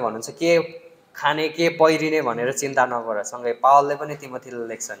सँगै उहाँले भन्नुहुन्छ के खाने के पहिरिने भनेर चिन्ता नगर। सँगै पावलले पनि तिमोथीलाई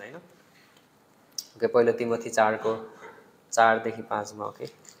लेख्छन् होइन। ओके पहिलो तिमोथी 4:4-5 ओके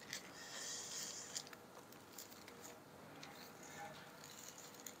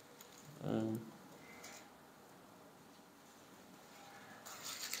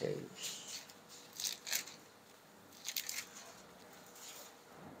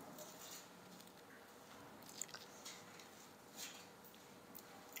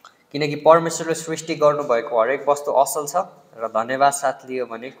किनकि परमेश्वरले सृष्टि गर्नुभएको हरेक वस्तु असल छ र धन्यवाद साथ लियो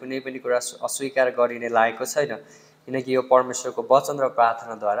भने कुनै पनि कुरा अस्वीकार गरिने लागेको छैन किनकि यो परमेश्वरको वचन र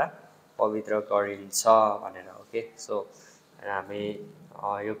प्रार्थनाद्वारा पवित्र गरिन्छ भनेर। ओके सो हामी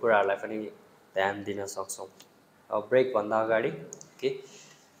यो कुराहरूलाई पनि ध्यान दिन सक्छौँ। अब ब्रेकभन्दा अगाडि के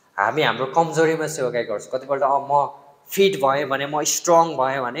हामी हाम्रो कमजोरीमा सेवाकाई गर्छौँ। कतिपल्ट म फिट भएँ भने म स्ट्रङ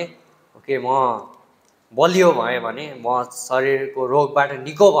भएँ भने ओके म बलियो भएँ भने म शरीरको रोगबाट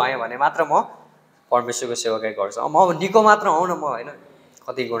निको भएँ भने मात्र म परमेश्वरको सेवाकाई गर्छु। म निको मात्र हौ न म होइन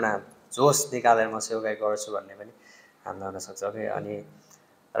कति गुणा जोस निकालेर म सेवाकाई गर्छु भन्ने पनि हामीलाई हुनसक्छ। ओके अनि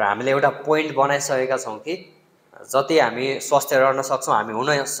र हामीले एउटा पोइन्ट बनाइसकेका छौँ कि जति हामी स्वस्थ रहन सक्छौँ हामी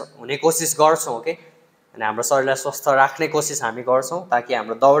हुने कोसिस गर्छौँ। ओके अनि हाम्रो शरीरलाई स्वस्थ राख्ने कोसिस हामी गर्छौँ ताकि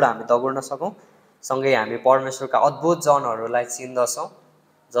हाम्रो दौड हामी दगुर्न सकौँ। सँगै हामी परमेश्वरका अद्भुत जनहरूलाई चिन्दछौँ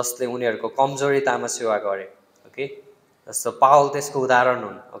जसले उनीहरूको कमजोरितामा सेवा गरे। ओके जस्तो पावल त्यसको उदाहरण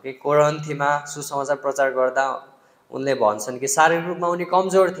हुन्। ओके कोरिन्थीमा सुसमाचार प्रचार गर्दा उनले भन्छन् कि शारीरिक रूपमा उनी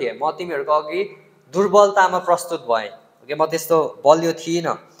कमजोर थिए म तिमीहरूको अघि दुर्बलतामा प्रस्तुत भएँ। ओके म त्यस्तो बलियो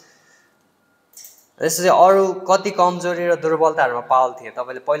थिइनँ। त्यसपछि अरू कति कमजोरी र दुर्बलताहरूमा पावल थिए।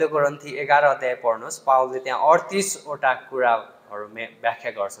 तपाईँले पहिलो कोरिन्थी 11 अध्याय पढ्नुहोस्। पावलले त्यहाँ 38वटा कुराहरू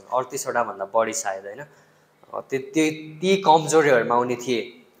व्याख्या गर्छन् 38वटा भन्दा बढी सायद होइन। ती कमजोरीहरूमा उनी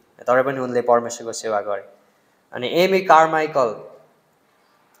थिए तर पनि उनले परमेश्वरको सेवा गरे। अनि एमी कार्माइकल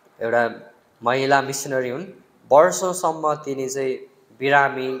एउटा महिला मिसनरी हुन्। वर्षौँसम्म तिनी चाहिँ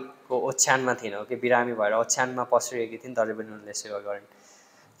बिरामीको ओछ्यानमा थिइन्। ओके बिरामी भएर ओछ्यानमा पसिरहेकी थिइन् तर पनि उनले सेवा गरिन्।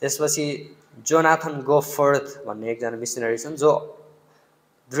 त्यसपछि जोनाथन गोफोर्थ भन्ने एकजना मिसनरी छन् जो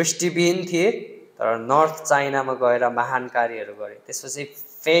दृष्टिविहीन थिए तर नर्थ चाइनामा गएर महान कार्यहरू गरे। त्यसपछि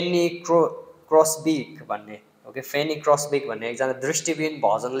फेनी क्रसबिक भन्ने ओके फेनी क्रसबिक भन्ने एकजना दृष्टिविहीन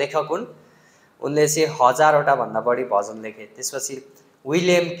भजन लेखक हुन्। उनले चाहिँ 1000वटा भन्दा बढी भजन लेखे। त्यसपछि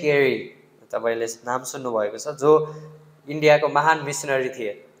विलियम केरी तपाईँले नाम सुन्नुभएको छ जो इन्डियाको महान मिसनरी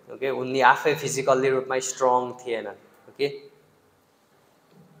थिए। ओके उनले आफै फिजिकल्ली रूपमा स्ट्रङ थिएनन्। ओके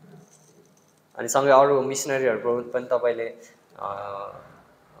अनि सँगै अरू मिसनरीहरू पनि तपाईँले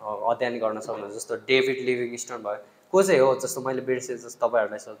अध्ययन गर्न सक्नुहुन्छ जस्तो डेभिड लिभिङस्टोन भयो को चाहिँ हो जस्तो मैले बिर्सेँ जस्तो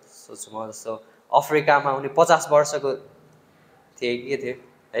तपाईँहरूलाई सोध्छु म। जस्तो अफ्रिकामा उनी 50 वर्षको थिए के थिए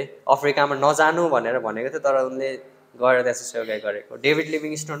है अफ्रिकामा नजानु भनेर भनेको थियो तर उनले गएर त्यहाँ सेवाकाई गरेको। डेभिड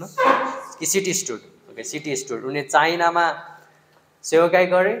लिभिङस्टोन हो कि city stood. Okay city stood उनी चाइनामा सेवाकाई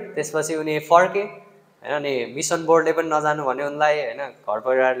गरे। त्यसपछि उनी फर्के होइन अनि मिसन बोर्डले पनि नजानु भन्यो उनलाई होइन घर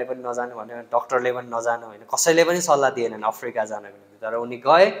परिवारले पनि नजानु भन्यो डक्टरले पनि नजानु होइन कसैले पनि सल्लाह दिएनन् अफ्रिका जानको निम्ति तर उनी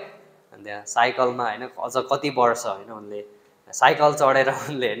गए। अनि त्यहाँ साइकलमा होइन अझ कति वर्ष होइन उनले साइकल चढेर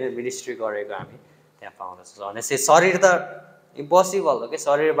उनले होइन मिनिस्ट्री गरेको हामी त्यहाँ पाउँदछौँ। भनेपछि शरीर त इम्पोसिबल हो कि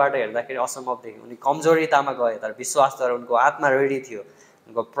शरीरबाट हेर्दाखेरि असम्भव देख्यो। उनी कमजोरितामा गए तर विश्वासद्वारा उनको आत्मा रेडी थियो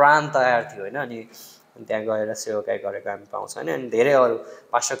उनको प्राण तयार थियो होइन अनि त्यहाँ गएर सेवाकाई गरेको हामी पाउँछौँ होइन। अनि धेरै अरू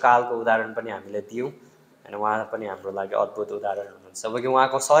पास्टरकालको उदाहरण पनि हामीले दियौँ होइन उहाँ पनि हाम्रो लागि अद्भुत उदाहरण हुनुहुन्छ। अब कि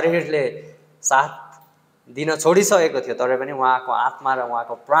उहाँको शरीरले साथ दिन छोडिसकेको थियो तर पनि उहाँको आत्मा र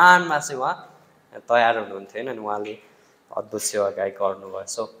उहाँको प्राणमा चाहिँ उहाँ तयार हुनुहुन्थ्यो होइन अनि उहाँले अद्भुत सेवाकाई गर्नुभयो।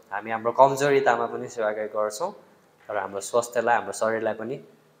 सो हामी हाम्रो कमजोरितामा पनि सेवाकाई गर्छौँ तर हाम्रो स्वास्थ्यलाई हाम्रो शरीरलाई पनि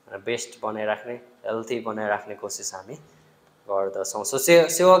बेस्ट बनाइराख्ने हेल्थी बनाइराख्ने कोसिस हामी गर्दछौँ। सो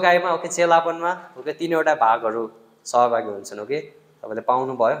सेवाकाईमा ओके चेलापनमा ओके 3वटा भागहरू सहभागी हुन्छन्। ओके तपाईँले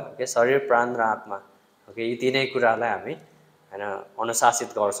पाउनुभयो ओके शरीर प्राण र आत्मा। ओके यी 3 कुरालाई हामी होइन अनुशासित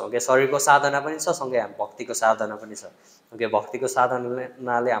गर्छौँ। ओके शरीरको साधना पनि छ सँगै हामी भक्तिको साधना पनि छ। ओके भक्तिको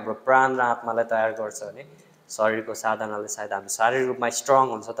साधनाले हाम्रो प्राण र आत्मालाई तयार गर्छ भने शरीरको साधनाले सायद हामी शारीरिक रूपमा स्ट्रङ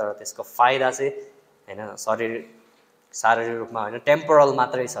हुन्छ तर त्यसको फाइदा चाहिँ होइन शारीरिक रूपमा होइन टेम्पोरल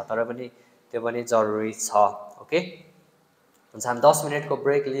मात्रै छ तर पनि त्यो पनि जरुरी छ। ओके हुन्छ हामी 10 मिनटको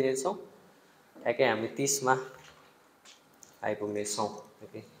ब्रेक लिनेछौँ। ठ्याक्कै हामी 30मा आइपुग्नेछौँ।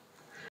 ओके।